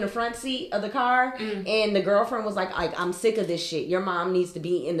mom was in the front seat of the car, and the girlfriend was like, I'm sick of this shit. Your mom needs to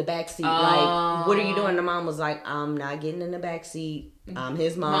be in the back seat. Like, what are you doing? The mom was like, I'm not getting in the back seat. I'm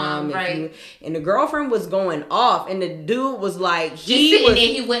his mom. Right. And the girlfriend was going off, and the dude was like, he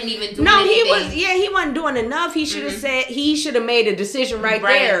wasn't even doing anything. He wasn't doing enough. He should have said, he should have made a decision right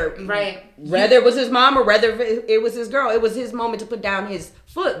there. Right. Whether it was his mom or whether it was his girl, it was his moment to put down his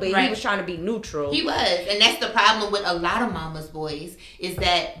foot, but he was trying to be neutral. He was, and that's the problem with a lot of mama's boys is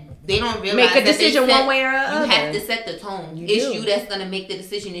that they don't realize make a decision one way or other. You have to set the tone. You that's gonna make the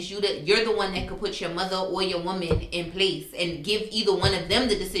decision. You're the one that could put your mother or your woman in place and give either one of them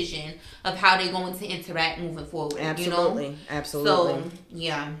the decision of how they're going to interact moving forward. Absolutely, absolutely.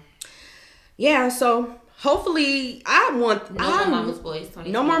 So yeah. So hopefully, no more mama's boys.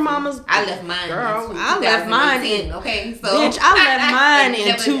 No more mama's. I left mine. Girl, I left mine in. Okay, so bitch, I left mine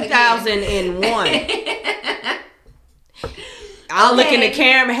in 2001. I'll look in the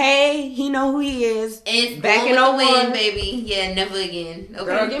camera. Hey, he know who he is. It's back in the wind, baby. Yeah, never again. Okay.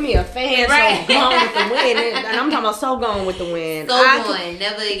 Girl, give me a fan. Right. So gone with the wind, and I'm talking about so gone with the wind.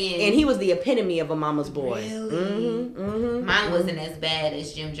 Never again. And he was the epitome of a mama's boy. Really? Mine wasn't as bad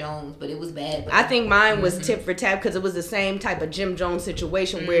as Jim Jones, but it was bad. I think mine was tip for tap because it was the same type of Jim Jones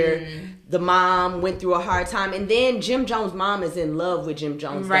situation where the mom went through a hard time, and then Jim Jones' mom is in love with Jim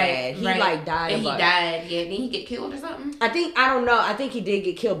Jones' dad. He died. And he died. Yeah, didn't he get killed or something? I don't don't know. I think he did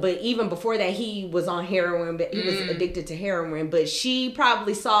get killed, but even before that, he was on heroin. But he was addicted to heroin. But she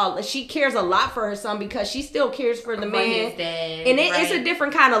probably she cares a lot for her son because she still cares for the man. His dad, and it's a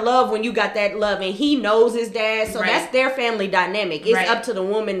different kind of love when you got that love, and he knows his dad. So that's their family dynamic. It's up to the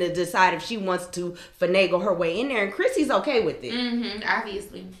woman to decide if she wants to finagle her way in there, and Chrissy's okay with it.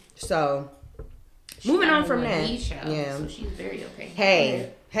 Obviously. So moving on from that, yeah. So she's very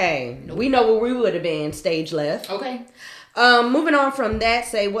okay. Hey, we know where we would have been, stage left. Okay. Moving on from that,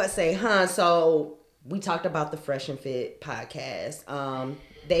 so we talked about the Fresh and Fit podcast.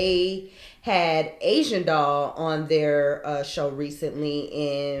 They had Asian Doll on their show recently,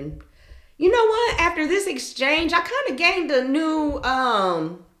 and you know what? After this exchange, I kind of gained a new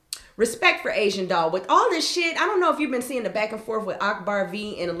respect for Asian Doll. With all this shit, I don't know if you've been seeing the back and forth with Akbar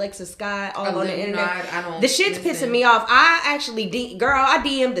V and Alexa Sky all on the internet. I don't. The shit's pissing me off. I actually, I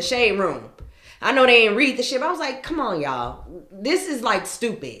DM'd the Shade Room. I know they ain't read the shit, but I was like, come on, y'all. This is like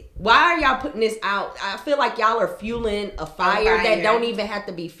stupid. Why are y'all putting this out? I feel like y'all are fueling a fire that don't even have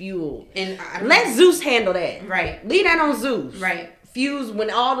to be fueled. And let Zeus handle that. Right. Leave that on Zeus. Right. Fuse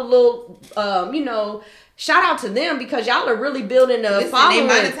when all the little, shout out to them because y'all are really building a following.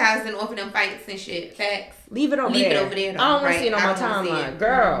 They monetizing off of them fights and shit. Facts. Leave it over there. Though. I don't want to see it on my timeline.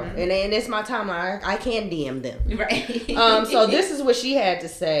 Girl. And it's my timeline. I can DM them. Right. So this is what she had to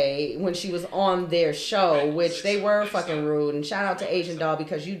say when she was on their show, which they were fucking rude. And shout out to Asian Doll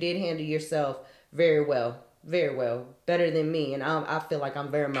because you did handle yourself very well. Very well. Better than me. And I feel like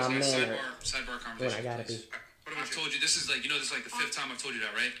I'm very mild-mannered. Sidebar conversation. I gotta be. I've told you, this is like, this is like the 5th time I've told you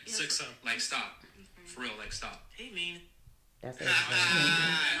that, right? Yeah. 6th time. Like, stop. For real, like, stop. Hey, mean. That's it. You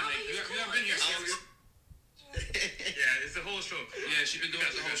haven't been here since. Yeah, it's the whole show. Yeah, she's been doing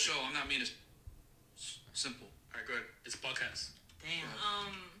it the whole show. I'm not mean. It's simple. All right, good. It's podcast. Damn.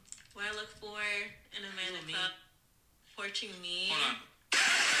 What I look for in a man in club, porching me. Hold on.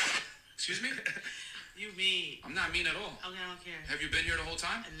 Excuse me? You mean? I'm not mean at all. Okay, I don't care. Have you been here the whole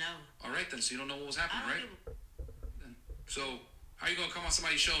time? No. All right, then. So you don't know what was happening, right? So how you gonna come on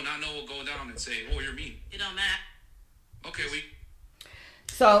somebody's show, not know what go down, and say, "Oh, you're mean"? It don't matter. Okay,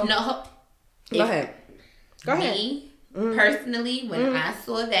 So no. Go ahead. Me, personally, when I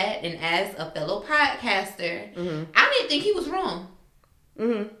saw that, and as a fellow podcaster, I didn't think he was wrong. I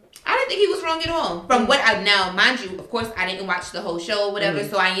didn't think he was wrong at all. From what I now, mind you, of course, I didn't watch the whole show or whatever,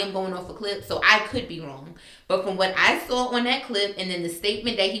 so I am going off a clip, so I could be wrong. But from what I saw on that clip, and then the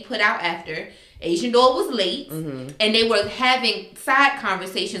statement that he put out after, Asian Doll was late, and they were having side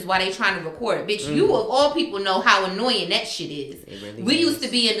conversations while they trying to record. Bitch, you of all people know how annoying that shit is. Really we used to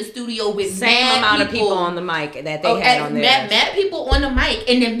be in the studio with same amount of people on the mic that they had on there. Mad people on the mic,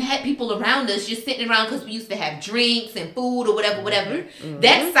 and then mad people around us just sitting around because we used to have drinks and food or whatever.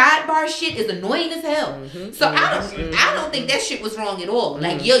 That sidebar shit is annoying as hell. So I don't think that shit was wrong at all.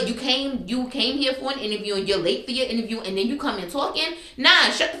 Like, yo, you came here for an interview and you're late for your interview, and then you come in talking. Nah,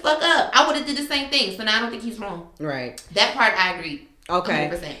 shut the fuck up. I would have did the same thing. So now I don't think he's wrong. Right. That part I agree. Okay.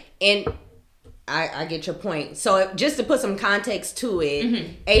 100%. And I get your point. So just to put some context to it,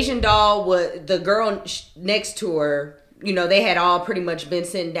 Asian Doll was the girl next to her. You know, they had all pretty much been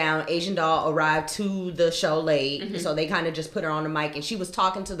sitting down. Asian Doll arrived to the show late, so they kind of just put her on the mic, and she was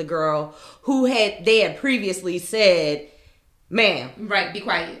talking to the girl who they had previously said, "Ma'am, right, be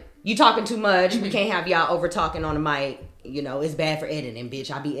quiet. You talking too much. We can't have y'all over talking on the mic. You know, it's bad for editing,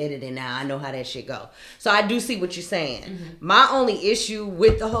 bitch. I be editing now. I know how that shit go." So I do see what you're saying. My only issue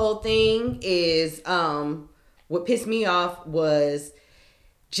with the whole thing is what pissed me off was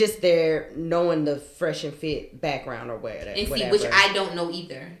just their knowing the Fresh and Fit background or whatever. And see, which I don't know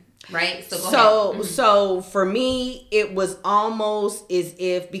either. Right? So go ahead. So for me, it was almost as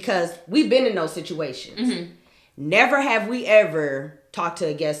if, because we've been in those situations. Never have we ever talked to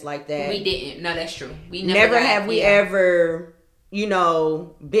a guest like that. We didn't. No, that's true. We never have we ever,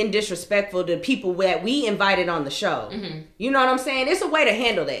 been disrespectful to people that we invited on the show. You know what I'm saying? It's a way to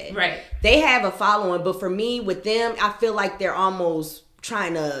handle that. Right. They have a following, but for me, with them, I feel like they're almost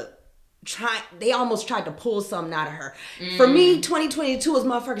they almost tried to pull something out of her. For me, 2022 is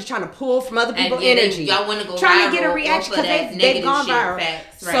motherfuckers trying to pull from other people's energy. Y'all want to go trying to get a reaction because they've gone viral.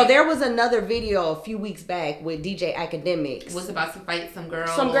 Facts, right. So there was another video a few weeks back with DJ Academics. Was about to fight some girl.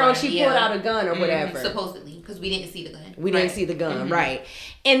 She pulled out a gun or whatever. Supposedly, because we didn't see the gun. We didn't see the gun, right.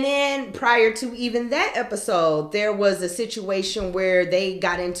 And then prior to even that episode, there was a situation where they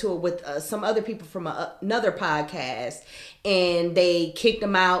got into it with some other people from another podcast. And they kicked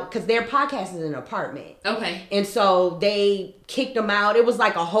them out because their podcast is in an apartment. Okay. And so they kicked them out. It was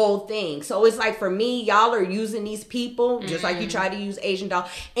like a whole thing. So it's like, for me, y'all are using these people just like you try to use Asian Doll.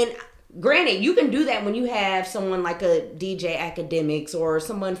 And Granted, you can do that when you have someone like a DJ Academics or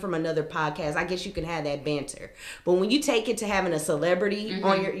someone from another podcast. I guess you can have that banter. But when you take it to having a celebrity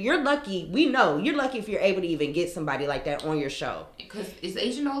on you're lucky. We know you're lucky if you're able to even get somebody like that on your show. Because is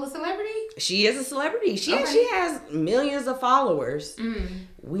Asian Doll a celebrity? She is a celebrity. She has millions of followers.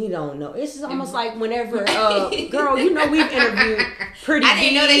 We don't know. It's almost like whenever, girl, you know we've interviewed Pretty I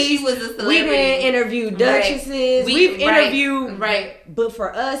didn't know that she was a celebrity. We didn't interview Duchesses. We've interviewed. Right. But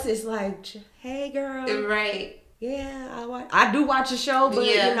for us, it's like, hey, girl. Right. Yeah, I do watch a show, but,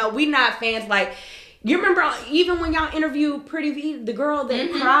 you know, we not fans like... You remember even when y'all interviewed Pretty V, the girl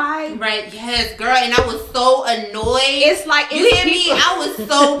that cried? Right, yes, girl, and I was so annoyed. It's like, you hear me? I was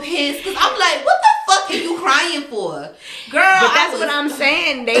so pissed because I'm like, what the fuck are you crying for? Girl, but that's what I'm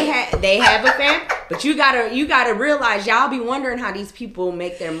saying. They have a fan, but you gotta realize y'all be wondering how these people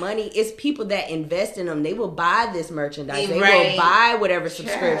make their money. It's people that invest in them. They will buy this merchandise. They will buy whatever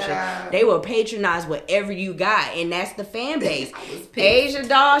subscription. They will patronize whatever you got, and that's the fan base. Asian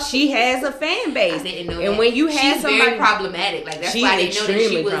Doll, she has a fan base. Didn't know and that. when you have she's somebody very problematic, like that's why I didn't know that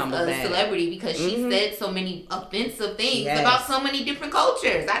she was a celebrity because she said so many offensive things about so many different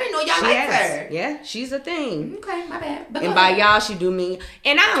cultures. I didn't know y'all liked her. Yeah, she's a thing. Okay, my bad. But and by y'all, she do mean,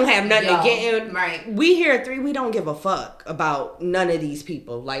 and I don't have nothing against. Right. We here at 3, we don't give a fuck about none of these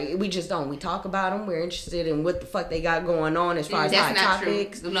people. Like we just don't. We talk about them. We're interested in what the fuck they got going on as far as hot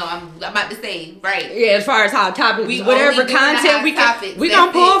topics. True. No, I'm about to say right. Yeah, as far as hot topics, whatever content we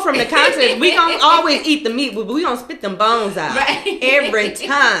gonna pull from the content. We gonna always eat the meat, but we gonna spit them bones out every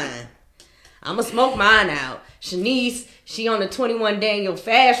time. I'm gonna smoke mine out. Shanice, she on the 21 Daniel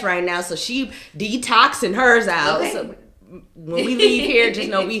fast right now, so she detoxing hers out. Okay. So when we leave here, just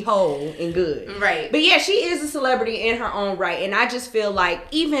know we whole and good. Right. But yeah, she is a celebrity in her own right, and I just feel like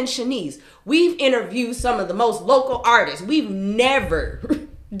even Shanice, we've interviewed some of the most local artists. We've never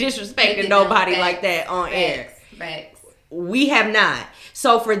disrespected nobody like that on air. Facts. We have not.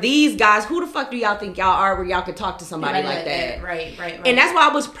 So for these guys, who the fuck do y'all think y'all are where y'all could talk to somebody like that? Right. And that's why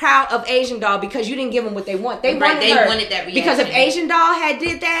I was proud of Asian Doll because you didn't give them what they want. They wanted that reaction. Because if Asian Doll had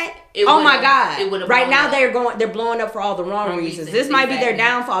did that, oh my God. Right now they're blowing up for all the wrong reasons. This might be their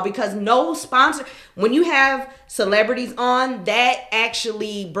downfall because no sponsor, when you have celebrities on, that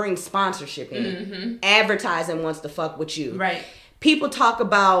actually brings sponsorship in. Advertising wants to fuck with you. Right. People talk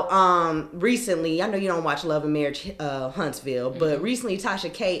about recently, I know you don't watch Love and Marriage Huntsville, but recently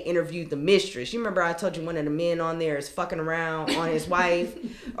Tasha K interviewed the mistress. You remember I told you one of the men on there is fucking around on his wife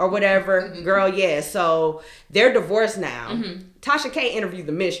or whatever? Girl, yeah. So they're divorced now. Tasha K interviewed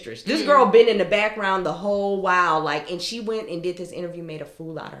the mistress. This girl been in the background the whole while, and she went and did this interview, made a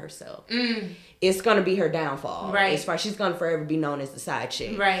fool out of herself. It's gonna be her downfall. Right. As far she's gonna forever be known as the side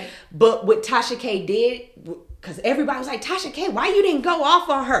chick. Right. But what Tasha K did, because everybody was like, Tasha K, why you didn't go off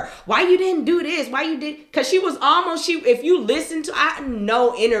on her? Why you didn't do this? Why you did? Because she was almost, if you listen to, I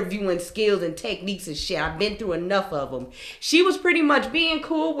know interviewing skills and techniques and shit. I've been through enough of them. She was pretty much being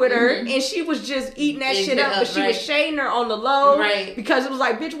cool with her and she was just eating that shit up. But she was shading her on the low. Right. Because it was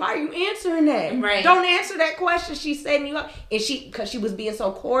like, bitch, why are you answering that? Right. Don't answer that question. She's setting you up. And because she was being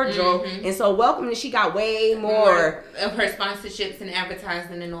so cordial and so welcoming, she got way more of her sponsorships and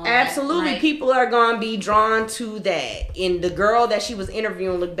advertising and all that. Absolutely. People are going to be drawn to that. And the girl that she was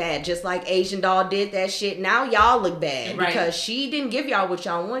interviewing looked bad. Just like Asian Doll did that shit. Now y'all look bad. Right. Because she didn't give y'all what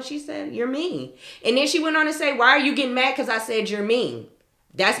y'all want. She said, you're mean. And then she went on to say, why are you getting mad because I said you're mean?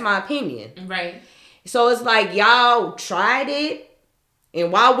 That's my opinion. Right. So it's like y'all tried it.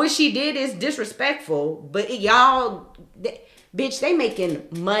 And while what she did is disrespectful, but bitch, they making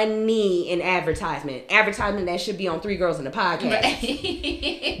money in advertisement. Advertisement that should be on 3 Girls in a Podcast.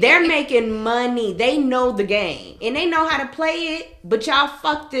 Right. They're making money. They know the game. And they know how to play it, but y'all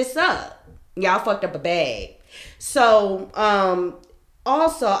fucked this up. Y'all fucked up a bag. So, I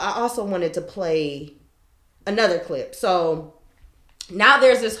also wanted to play another clip. So, now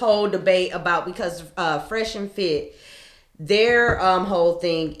there's this whole debate about, because Fresh and Fit, their whole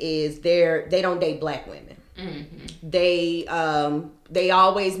thing is they don't date black women. They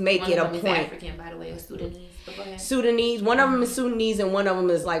always make it a point. African, by the way, or Sudanese. Sudanese. One of them is Sudanese, and one of them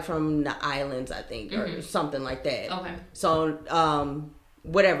is like from the islands, I think, or something like that. Okay. So,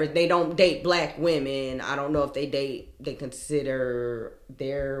 whatever. They don't date black women. I don't know if they consider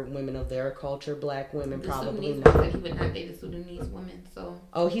their women of their culture black women. Probably not. He would not date a Sudanese woman. So.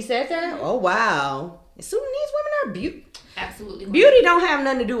 Oh, he said that? Oh, wow. Sudanese women are beautiful. Absolutely. Beauty don't have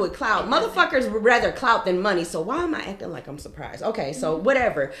nothing to do with clout. Motherfuckers would rather clout than money. So why am I acting like I'm surprised? Okay, so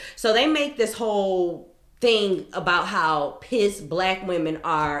whatever. So they make this whole thing about how pissed black women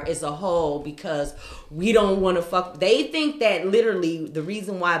are as a whole because we don't want to fuck. They think that literally the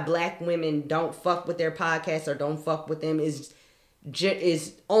reason why black women don't fuck with their podcasts or don't fuck with them is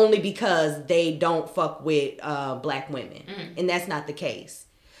only because they don't fuck with black women. And that's not the case.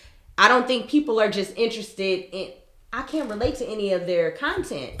 I don't think people are just interested in, I can't relate to any of their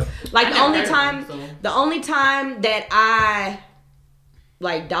content. Like the only time that I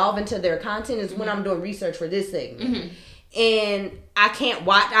like delve into their content is when I'm doing research for this segment. And I can't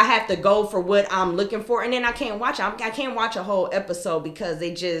watch, I have to go for what I'm looking for, and then I can't watch a whole episode because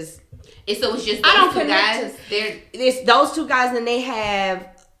they just it's just those two guys. It's those two guys, and they have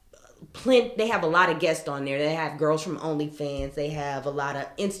they have a lot of guests on there. They have girls from OnlyFans. They have a lot of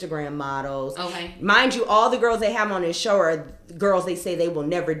Instagram models. Okay. Mind you, all the girls they have on this show are girls they say they will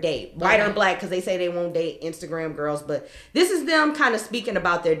never date. White or black, because they say they won't date Instagram girls. But this is them kind of speaking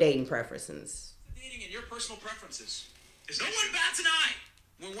about their dating preferences. Dating and your personal preferences. No one bats an eye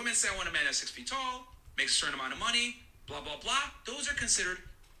when women say I want a man that's 6 feet tall, makes a certain amount of money, blah, blah, blah. Those are considered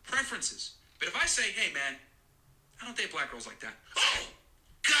preferences. But if I say, hey, man, I don't date black girls like that. Oh,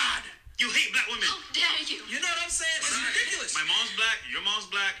 God. You hate black women. How dare you? You know what I'm saying? It's ridiculous. My mom's black. Your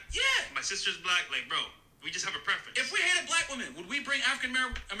mom's black. Yeah. My sister's black. Like, bro, we just have a preference. If we hated black women, would we bring African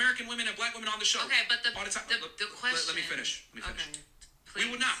American women and black women on the show? Okay, but the question. Let me finish. Okay.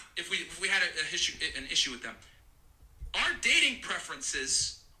 We would not if we had an issue with them. Our dating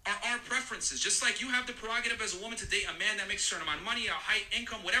preferences are our preferences. Just like you have the prerogative as a woman to date a man that makes a certain amount of money, a height,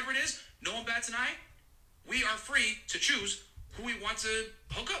 income, whatever it is, no one bats an eye. We are free to choose who we want to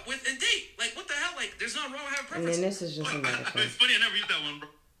hook up with and date. Like, what the hell? Like, there's nothing wrong with having preferences. And then this is just It's funny, I never used that one, bro.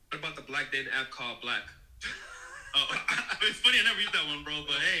 What about the black dating app called Black? It's funny, I never used that one, bro,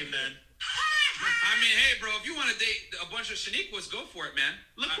 but hey, man. I mean, hey, bro, if you want to date a bunch of Shaniquas, go for it, man.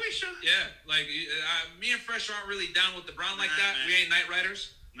 LaQuisha. Yeah, like, me and Fresh aren't really down with the brown like that. Man. We ain't Night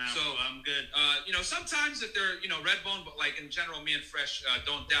Riders. No, so I'm good. You know, sometimes if they're, Redbone, but like in general, me and Fresh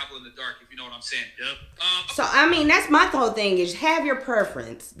don't dabble in the dark, if you know what I'm saying. Yep. So I mean, that's my whole thing is have your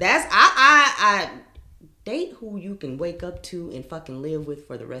preference. That's I date who you can wake up to and fucking live with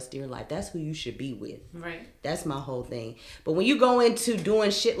for the rest of your life. That's who you should be with. Right. That's my whole thing. But when you go into doing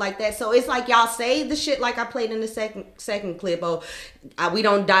shit like that, so it's like y'all say the shit like I played in the second clip. Oh, we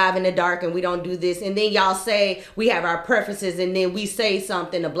don't dive in the dark and we don't do this. And then y'all say we have our preferences and then we say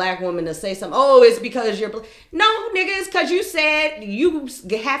something, a black woman to say something. Oh, it's because you're no, nigga, it's because you said you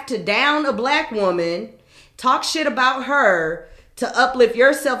have to down a black woman, talk shit about her, to uplift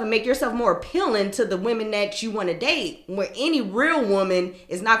yourself and make yourself more appealing to the women that you want to date. Where any real woman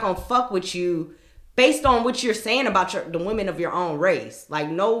is not going to fuck with you based on what you're saying about the women of your own race. Like,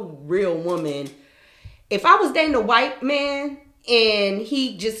 no real woman. If I was dating a white man and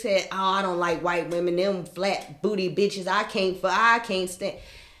he just said, oh, I don't like white women, them flat booty bitches, I can't stand.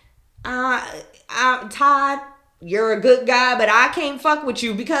 Todd, you're a good guy, but I can't fuck with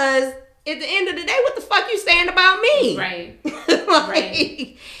you because at the end of the day, what the fuck you saying about me? Right.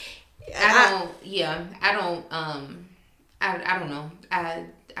 Right. I don't know.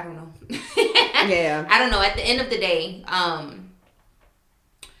 I don't know. Yeah. I don't know. At the end of the day,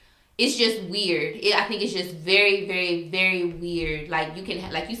 it's just weird. I think it's just very, very, very weird. Like you can,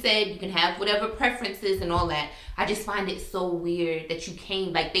 like you said, you can have whatever preferences and all that. I just find it so weird that you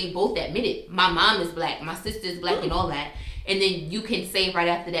came, like they both admitted, my mom is black, my sister is black, and all that. And then you can say right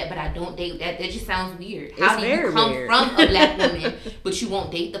after that, but I don't date that. That just sounds weird. How do you come from a black woman, but you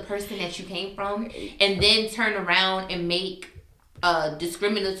won't date the person that you came from, and then turn around and make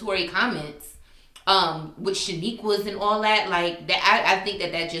discriminatory comments with Shaniquas and all that? Like that, I think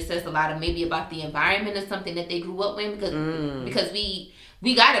that just says a lot of maybe about the environment or something that they grew up in, because we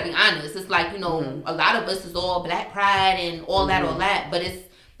gotta be honest. It's like, a lot of us is all black pride and all that, but it's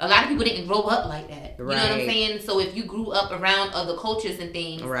a lot of people didn't grow up like that. You know what I'm saying? So if you grew up around other cultures and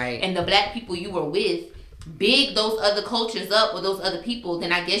things, and the black people you were with big those other cultures up or those other people,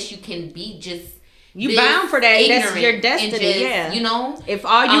 then I guess you can be just bound for that. That's your destiny. Just, if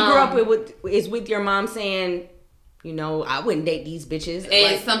all you grew up with is with your mom saying, I wouldn't date these bitches,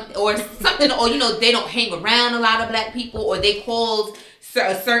 and something, or they don't hang around a lot of black people, or they called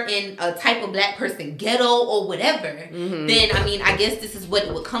a certain type of black person ghetto or whatever, then I mean, I guess this is what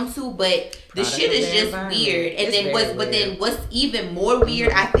it would come to. But the shit is just weird. And then what's even more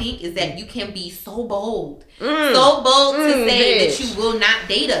weird, I think, is that you can be so bold to say that you will not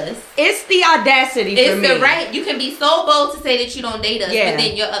date us. It's the audacity for me. Right. You can be so bold to say that you don't date us, but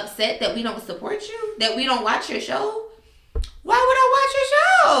then you're upset that we don't support you, that we don't watch your show. Why would I watch your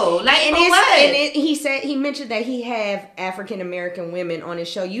show? Like, and for what? He mentioned that he have African American women on his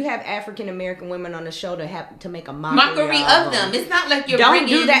show. You have African American women on the show to make a mockery of them. It's not like you're don't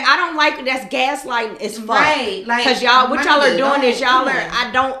do that. I don't like that's gaslighting as fuck. Right, like, because what y'all are doing is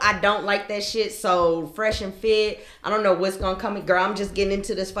I don't like that shit. So Fresh and Fit, I don't know what's gonna come. Girl, I'm just getting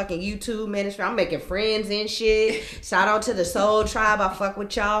into this fucking YouTube ministry. I'm making friends and shit. Shout out to the Soul Tribe. I fuck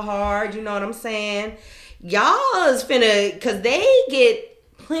with y'all hard. You know what I'm saying? Y'all is finna, cause they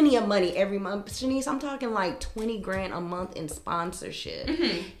get plenty of money every month. Shanice, I'm talking like $20,000 a month in sponsorship.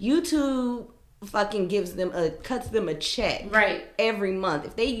 YouTube fucking cuts them a check every month.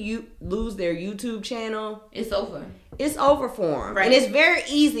 If they lose their YouTube channel, it's over. It's over for them. Right. And it's very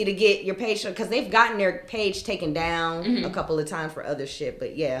easy to get your page, because they've gotten their page taken down a couple of times for other shit.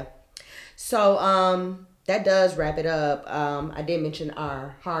 But yeah, so that does wrap it up. I did mention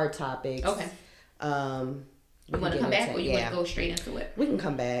our hard topics. Okay. You want to come back, or you want to go straight into it? We can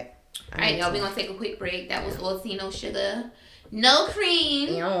come back. All right, y'all. We're gonna take a quick break. That was all tea, no sugar, no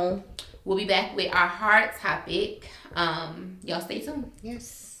cream. We'll be back with our hard topic. Y'all stay tuned.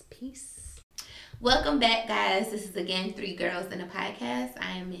 Yes. Peace. Welcome back, guys. This is again 3 Girls in a Podcast.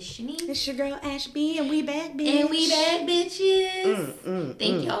 I am Miss Shanice. It's your girl Ashby, and we back, bitch. And we back, bitches.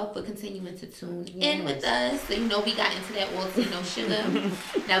 Thank y'all for continuing to tune in with us. So we got into that all tea, no sugar.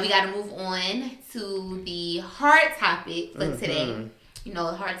 Now we got to move on to the hard topic for today. The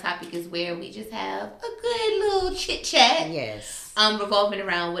hard topic is where we just have a good little chit chat. Yes. Revolving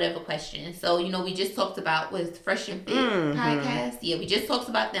around whatever question. So, we just talked about with Fresh and Fit podcast. Yeah, we just talked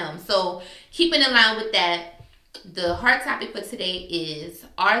about them. So, keeping in line with that, the hard topic for today is,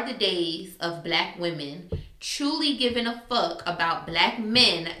 are the days of Black women truly giving a fuck about Black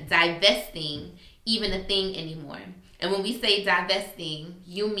men divesting even a thing anymore? And when we say divesting,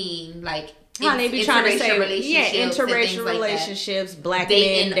 you mean like they be trying to say interracial relationships, like Black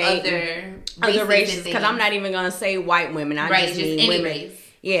men dating other races. Because I'm not even gonna say white women. I just mean women, race.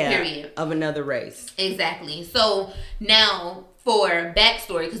 Yeah, period. Of another race. Exactly. So now for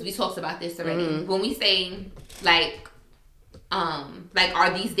backstory, because we talked about this already. When we say like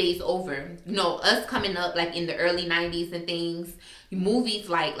are these days over? Us coming up like in the early 90s and things. Movies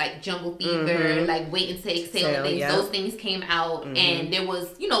like Jungle Fever, like Waiting to Exhale and things, those things came out, and there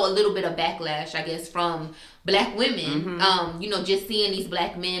was, a little bit of backlash, I guess, from Black women. Just seeing these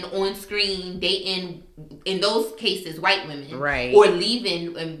Black men on screen dating, in those cases, white women, right? Or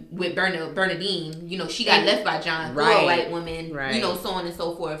leaving with Bernadine. She got left by John for a white woman, right? So on and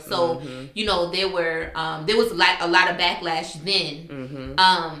so forth. So there was like a lot of backlash then.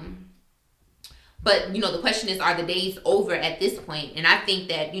 But, the question is, are the days over at this point? And I think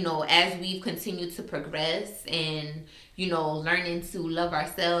that, as we've continued to progress and, learning to love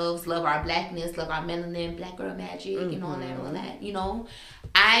ourselves, love our Blackness, love our melanin, Black girl magic, and all that,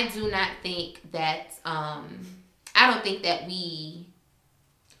 I do not think that, I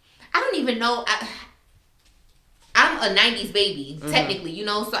don't even know, I'm a 90s baby, technically,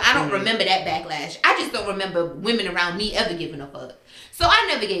 so I don't remember that backlash. I just don't remember women around me ever giving a fuck. So I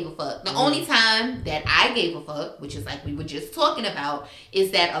never gave a fuck. The only time that I gave a fuck, which is like we were just talking about, is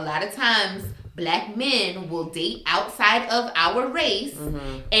that a lot of times Black men will date outside of our race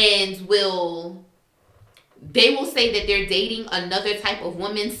and they will say that they're dating another type of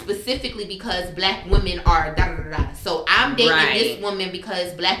woman specifically because Black women are da da da da. So I'm dating this woman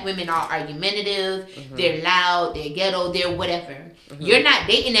because Black women are argumentative, they're loud, they're ghetto, they're whatever. You're not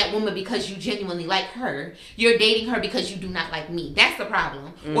dating that woman because you genuinely like her. You're dating her because you do not like me. That's the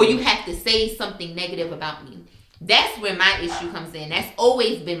problem. Or you have to say something negative about me. That's where my issue comes in. That's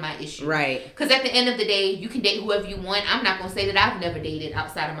always been my issue. Right. Because at the end of the day, you can date whoever you want. I'm not going to say that I've never dated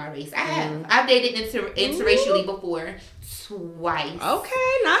outside of my race. I have. I've dated interracially before. Twice.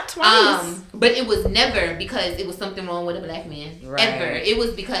 Okay, not twice. But it was never because it was something wrong with a Black man. Right. Ever. It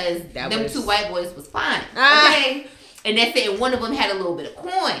was because two white boys was fine. Okay? And that's it. One of them had a little bit of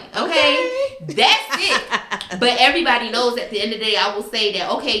coin. Okay? That's it. But everybody knows at the end of the day, I will say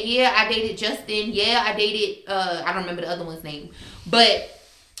that, okay, yeah, I dated Justin. Yeah, I dated, I don't remember the other one's name. But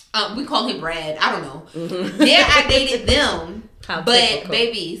we call him Brad. I don't know. Yeah, I dated them. But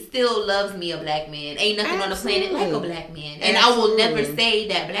baby, still loves me a Black man. Ain't nothing on the planet like a Black man. And I will never say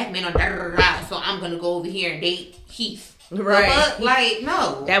that Black men are da-da-da-da, so I'm going to go over here and date Heath. Right. Like,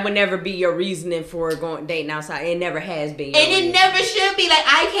 no. That would never be your reasoning for going dating outside. It never has been. And it never should be. Like,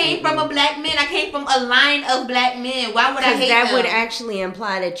 I came from a Black man. I came from a line of Black men. Why would I hate that them? Would actually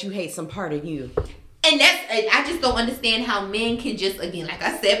imply that you hate some part of you. And I just don't understand how men can just, again, like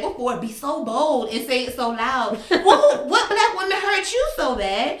I said before, be so bold and say it so loud. Well, what black woman hurt you so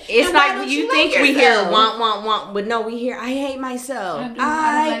bad? It's like you think we hear want, but no, we hear I hate myself.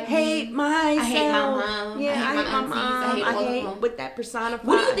 I hate myself. I hate my mom. Yeah, I hate my mom. I hate with that personified.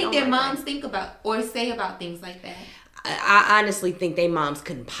 What do you think their moms think about or say about things like that? I honestly think they moms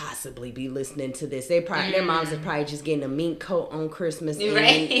couldn't possibly be listening to this. Their moms are probably just getting a mink coat on Christmas Eve.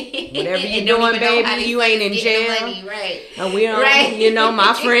 Right. Whatever you're doing, baby, you ain't in jail. Money, right. And we don't,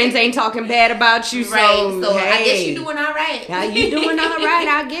 my friends ain't talking bad about you. Right. So hey, I guess you're doing all right. Now you doing all right,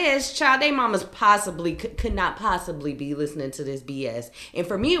 I guess. Child, they mamas possibly could not possibly be listening to this BS. And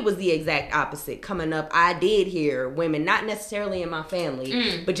for me, it was the exact opposite. Coming up, I did hear women, not necessarily in my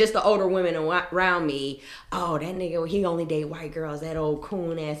family, but just the older women around me. Oh, that nigga, he only date white girls, that old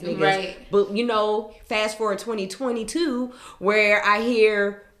coon ass niggas. Right. But fast forward 2022, where I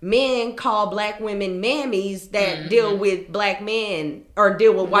hear men call black women mammies that deal with black men or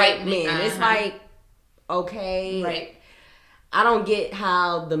deal with white men. It's like, okay. Right. I don't get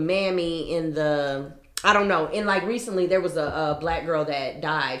how the mammy in the, I don't know. And like recently there was a black girl that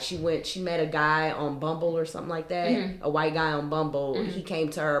died. She met a guy on Bumble or something like that. A white guy on Bumble. He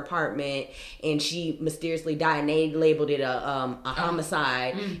came to her apartment and she mysteriously died and they labeled it a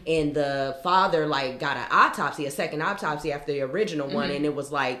homicide. And the father got a second autopsy after the original one, and it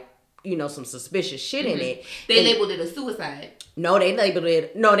was like, some suspicious shit in it. They labeled it a suicide. No, they labeled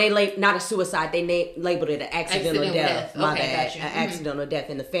it. No, not a suicide. They labeled it an accidental death. My bad. An accidental death,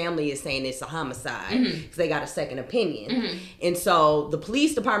 and the family is saying it's a homicide because they got a second opinion. And so the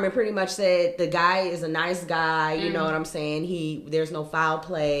police department pretty much said the guy is a nice guy. You know what I'm saying? There's no foul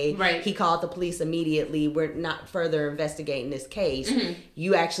play. Right. He called the police immediately. We're not further investigating this case.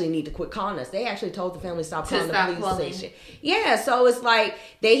 You actually need to quit calling us. They actually told the family stop calling the police station. Yeah. So it's like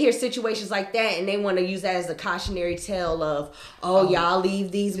they hear situations like that and they want to use that as a cautionary tale of, y'all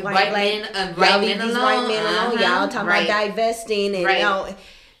leave these white men alone. Y'all talking about divesting and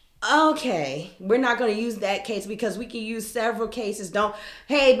okay, we're not going to use that case because we can use several cases.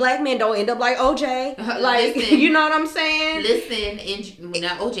 Black men don't end up like OJ. Listen, you know what I'm saying? Listen, and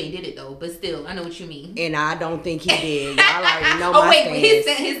now OJ did it though, but still, I know what you mean. And I don't think he did. Y'all already know my stance.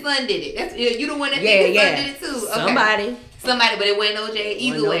 His son did it. That's you the one that think his son did it too. Okay. Somebody, but it wasn't OJ.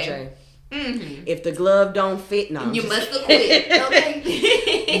 Either way. If the glove don't fit, no. You must have quit.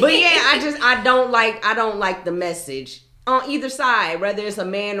 Okay. But yeah, I don't like the message on either side, whether it's a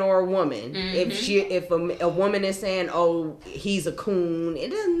man or a woman. If a woman is saying, "Oh, he's a coon,"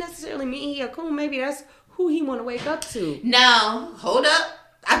 it doesn't necessarily mean he a coon. Maybe that's who he want to wake up to. Now, hold up.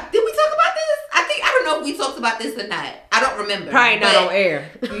 Did we talk about this? I don't know if we talked about this or not. I don't remember. Probably not on air.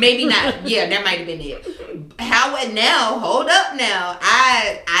 Maybe not. Yeah, that might have been it. Hold up now.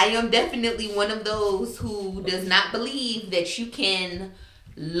 I am definitely one of those who does not believe that you can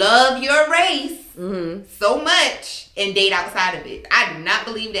love your race so much and date outside of it. I do not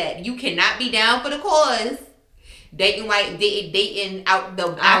believe that. You cannot be down for the cause. Dating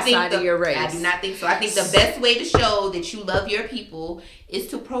outside of your race. I do not think so. I think the best way to show that you love your people is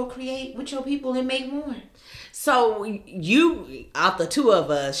to procreate with your people and make more. So you, out the two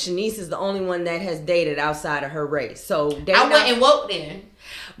of us, Shanice is the only one that has dated outside of her race. So I wasn't woke then.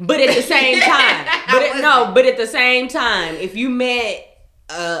 But at the same time, but at the same time, if you met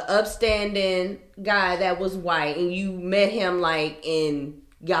a upstanding guy that was white and you met him and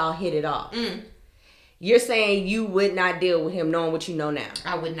y'all hit it off. You're saying you would not deal with him knowing what you know now?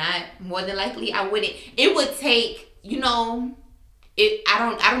 I would not. More than likely, I wouldn't. It would take, I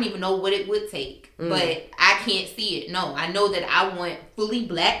don't even know what it would take. But I can't see it. No, I know that I want fully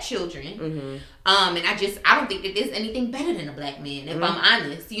black children. And I don't think that there's anything better than a black man, if I'm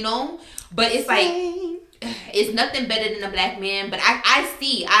honest, But it's like, it's nothing better than a black man. But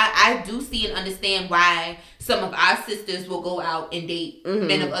I do see and understand why some of our sisters will go out and date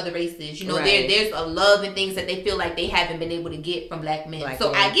men of other races. There's a love and things that they feel like they haven't been able to get from black men.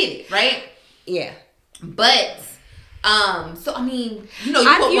 I get it, right? Yeah. But, so I mean, you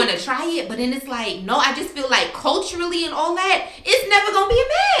want to try it, but then it's like, no, I just feel like culturally and all that, it's never going to be a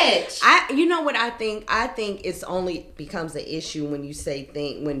match. You know what I think? I think it's only becomes an issue when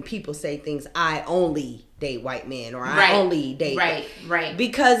when people say things, I only date white men or I only date right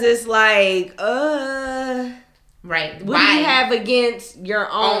because it's like what do you have against your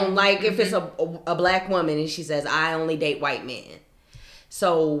own if it's a black woman and she says I only date white men,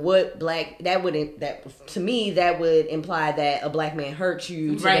 so to me that would imply that a black man hurt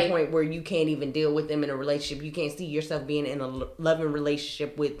you to the point where you can't even deal with them in a relationship. You can't see yourself being in a loving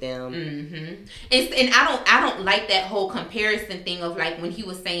relationship with them. And I don't like that whole comparison thing of when he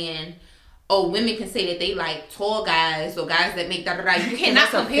was saying, women can say that they like tall guys or guys that make da-da-da. You cannot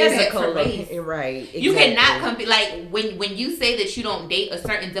compare that to race. Right. Exactly. You cannot compare. Like, when you say that you don't date a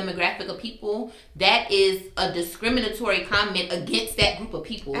certain demographic of people, that is a discriminatory comment against that group of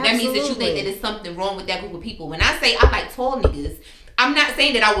people. Absolutely. That means that you think that there's something wrong with that group of people. When I say I like tall niggas, I'm not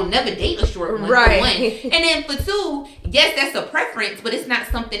saying that I will never date a short one, right. for one. And then for two, yes, that's a preference, but it's not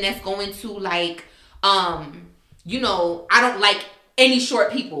something that's going to like, you know, I don't like any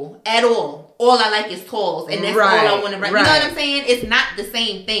short people at all. All I like is talls, and that's all I want to write. You know what I'm saying? It's not the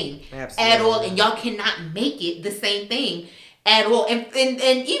same thing at all, and y'all cannot make it the same thing at all. And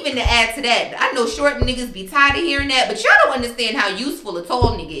even to add to that, I know short niggas be tired of hearing that, but y'all don't understand how useful a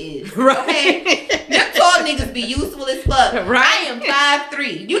tall nigga is. Right. Okay? Them tall niggas be useful as fuck. Right. I am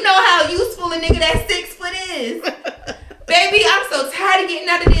 5'3". You know how useful a nigga that's 6 foot is. Baby, I'm so tired of getting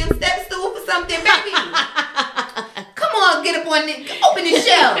out of damn step stool for something, baby. Come on, get up on it. Open the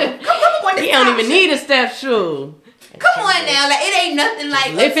shelf. Come up on this. He don't even need a step stool. Come on now, like it ain't nothing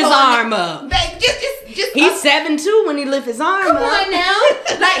like lift his arm up. Like, just he's 7'2" when he lift his arm up. Come on now,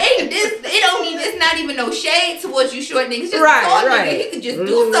 like ain't this? It don't even. It's not even no shade towards you short niggas. Just right, a tall right. nigga, he can just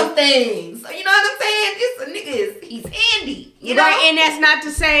do some things. You know what I'm saying? Just a nigga he's handy. You know? Right, and that's not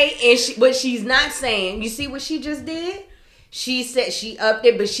to say, and what she's not saying. You see what she just did? She said she upped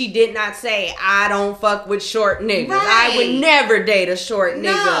it, but she did not say, I don't fuck with short niggas. Right. I would never date a short nigga.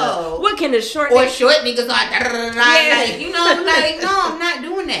 No. What can a short nigga... Or short niggas are... Like, you know, like, no, I'm not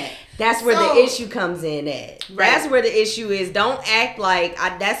doing that. That's where the issue comes in at. Right. That's where the issue is. Don't act like...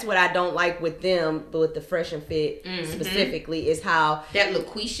 that's what I don't like with them, but with the Fresh and Fit specifically, is how... That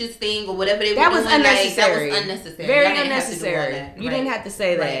LaQuisha's thing or whatever they were doing. Unnecessary. That was unnecessary. Very unnecessary. You didn't have to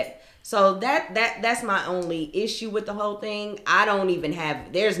say that. So that's my only issue with the whole thing. I don't even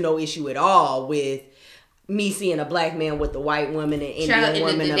have, there's no issue at all with me seeing a black man with a white woman, an Indian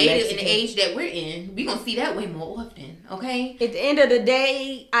woman, a Mexican. In the age that we're in, we're going to see that way more often, okay? At the end of the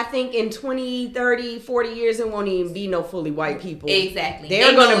day, I think in 20, 30, 40 years, it won't even be no fully white people. Exactly.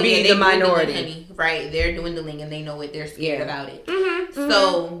 They're going to be the minority. Right. They're dwindling and they know it. They're scared about it.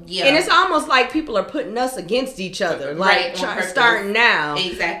 So, yeah. And it's almost like people are putting us against each other. Like, starting now.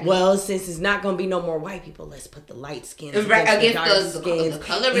 Exactly. Well, since it's not going to be no more white people, let's put the light skins against the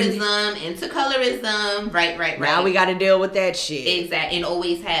colorism, intercolorism. Right. Now we got to deal with that shit. Exactly. And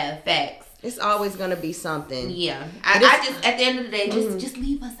always have facts. It's always going to be something. Yeah. I just, at the end of the day, just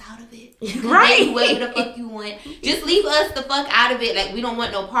leave us out of it. Right. Whatever the fuck you want. Just leave us the fuck out of it. Like, we don't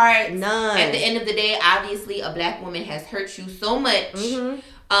want no parts. None. At the end of the day, obviously, a black woman has hurt you so much.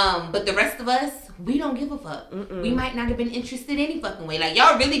 But the rest of us, we don't give a fuck. We might not have been interested any fucking way. Like,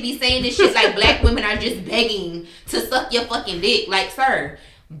 y'all really be saying this shit like black women are just begging to suck your fucking dick. Like, sir,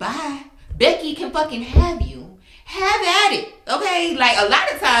 bye. Becky can fucking have you. Have at it. Okay? Like, a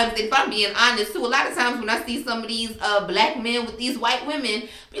lot of times, if I'm being honest too, a lot of times when I see some of these black men with these white women,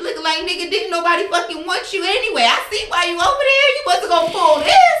 be looking like, nigga, didn't nobody fucking want you anyway. I see why you over there. You wasn't gonna pull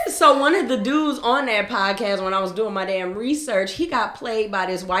this. So one of the dudes on that podcast, when I was doing my damn research, he got played by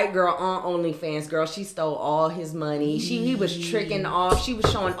this white girl on OnlyFans. Girl, she stole all his money. He was tricking off. She was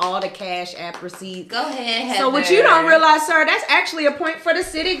showing all the Cash App receipts. Go ahead, Heather. So what you don't realize, sir, that's actually a point for the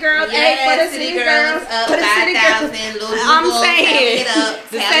city girls. Yeah, for the city girls. For the city girls. I'm saying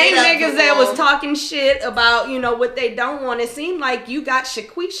the same niggas that was talking shit about, you know, what they don't want. It seemed like you got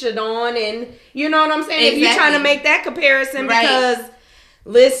Shaquisha on, and you know what I'm saying. Exactly. If you're trying to make that comparison, because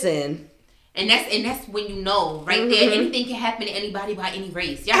listen, and that's when you know right there, anything can happen to anybody by any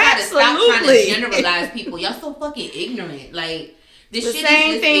race. Y'all gotta stop trying to generalize people. Y'all so fucking ignorant. Like, this the shit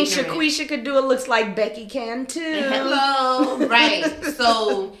same is thing ignorant. Shaquisha could do. It looks like Becky can too. Hello, right?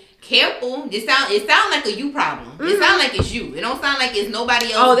 So. Careful. It sound like a you problem. It sound like it's you. It don't sound like it's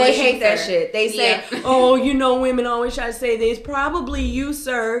nobody else. Oh, they hate that shit. They say, oh, you know, women always try to say this. Probably you,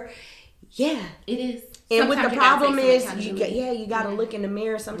 sir. Yeah. It is. And what the problem is, you got to look in the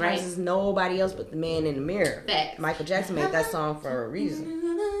mirror. Sometimes it's nobody else but the man in the mirror. Facts. Michael Jackson made that song for a reason.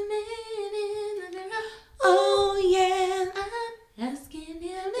 Oh, yeah. I'm asking him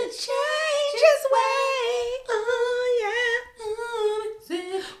to change his way. Oh, yeah.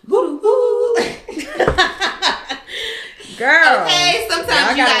 Girl. Okay,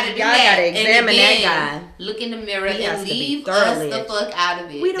 sometimes you gotta do that. Gotta examine that guy. Look in the mirror and leave us the fuck out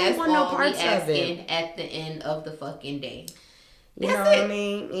of it. We don't want no parts of it. At the end of the fucking day. You know what I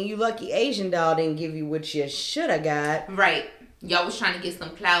mean? And you lucky Asian doll didn't give you what you should have got. Right. Y'all was trying to get some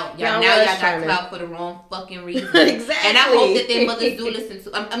clout. Y'all got clout for the wrong fucking reason. Exactly. And I hope that their mothers do listen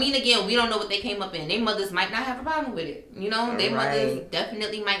to. I mean, again, we don't know what they came up in. Their mothers might not have a problem with it. You know, their mothers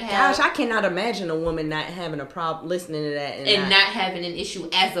definitely might have. Gosh, I cannot imagine a woman not having a problem listening to that and not having an issue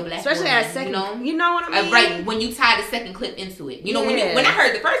as a black especially woman. At second, you know what I mean? Right, when you tie the second clip into it. You know, when I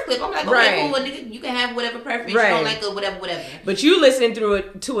heard the first clip, I'm like, okay, cool, nigga, you can have whatever preference you don't like or whatever. But you listen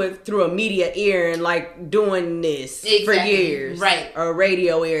through a media ear and like doing this for years, right? Or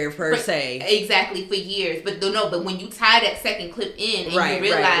radio ear per se, exactly, for years. But when you tie that second clip in and you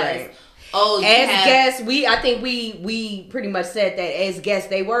realize. Oh, guests, I think we pretty much said that as guests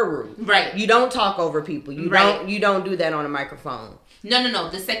they were rude. Right. You don't talk over people. You don't do that on a microphone. No.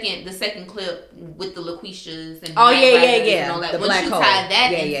 The second clip with the LaQuishas and and all that. The once you tie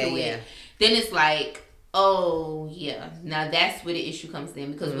that into it, then it's like, oh yeah. Now that's where the issue comes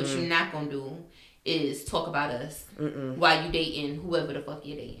in because what you're not gonna do is talk about us while you dating whoever the fuck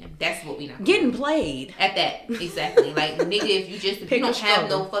you're dating. That's what we not getting played at that. Exactly. Like nigga, if you don't have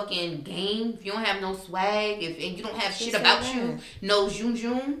no fucking game, if you don't have no swag, and you don't have shit about you, no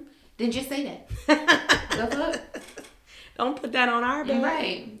zoom, then just say that. The fuck? Don't put that on our back.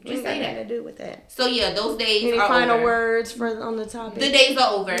 Right. Just say that. To do with that. So yeah, those days Any are final over. words on the topic? The days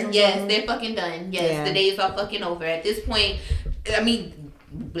are over. Yes, they're fucking done. Yes, the days are fucking over. At this point, I mean,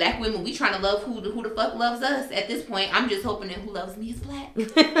 black women, we trying to love who the fuck loves us. At this point, I'm just hoping that who loves me is black.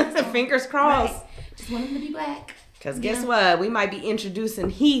 So, fingers crossed. Right. Just want him to be black. Because guess what? We might be introducing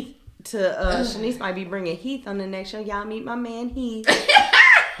Heath to Shanice might be bringing Heath on the next show. Y'all meet my man Heath.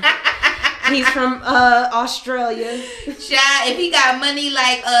 He's from Australia. Child, if he got money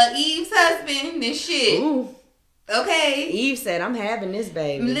like Eve's husband, then shit. Ooh. Okay. Eve said, I'm having this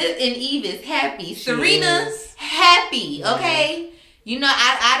baby. And Eve is happy. Serena's happy. Okay. Yeah. You know,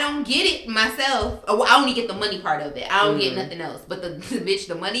 I don't get it myself. I only get the money part of it. I don't get nothing else. But the bitch,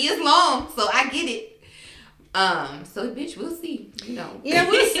 the money is long, so I get it. So bitch, we'll see. You know. Yeah,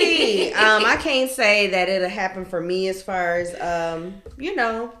 we'll see. I can't say that it'll happen for me as far as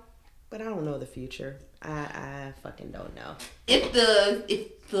but I don't know the future. I fucking don't know. If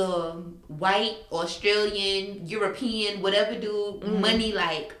the white, Australian, European, whatever dude, money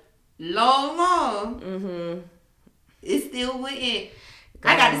like long, it still wouldn't.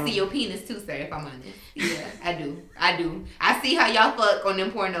 I got to see your penis too, sir, if I'm honest. Yeah, I do. I see how y'all fuck on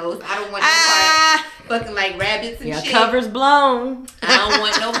them pornos. I don't want no parts fucking like rabbits and shit. Covers blown. I don't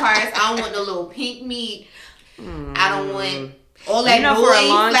want no parts. I don't want no little pink meat. I don't want all that noise. For a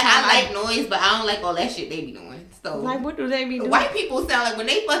long time, I like noise, but I don't like all that shit they be doing. So, like, what do they be doing? White people sound like when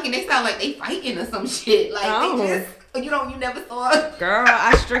they fucking, they sound like they fighting or some shit. Like they just, you never saw it. Girl,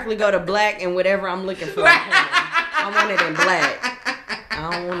 I strictly go to black and whatever I'm looking for. I want it in black.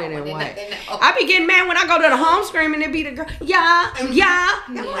 I don't want it in white. I be getting mad when I go to the home screen and it be the girl. Yeah.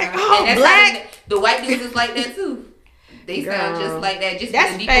 I'm like, oh, black. The white dudes is like that too. They sound just like that. Just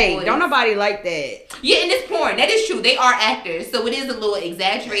that's fake. Voice. Don't nobody like that. Yeah, and it's porn. That is true. They are actors, so it is a little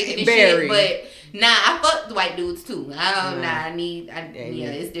exaggerated and shit. But I fuck the white dudes too.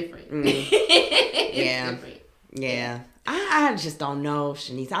 It's different. It's different. Yeah. I just don't know,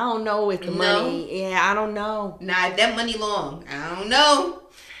 Shanice. I don't know if the money. Yeah, I don't know. Nah, if that money long, I don't know.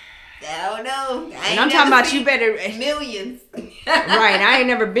 And I'm talking about you better millions. Right, I ain't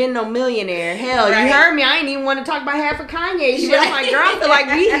never been no millionaire. Hell, you heard me. I ain't even want to talk about half of Kanye shit. I'm like, girl, I feel like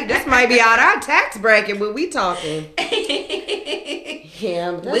this might be out our tax bracket when we talking.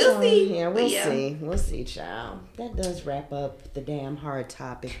 Yeah, we'll see. Yeah, we'll see. We'll see, child. That does wrap up the damn hard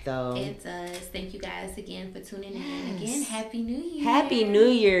topic, though. It does. Thank you guys again for tuning in. Again, Happy New Year. Happy New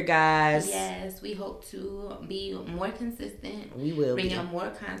Year, guys. Yes, we hope to be more consistent. We will bring out more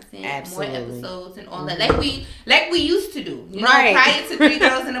content, absolutely. More episodes, and all that, like we used to do. You know, prior to 3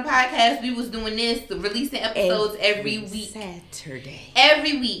 Girls in a Podcast, we was doing this, releasing episodes every week, Saturday,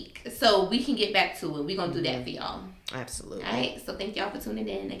 every week, so we can get back to it. We're gonna do that for y'all. Absolutely. All right, so thank y'all for tuning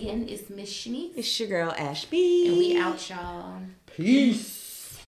in. Again, it's Miss Shanice. It's your girl, Ashby. And we out, y'all. Peace.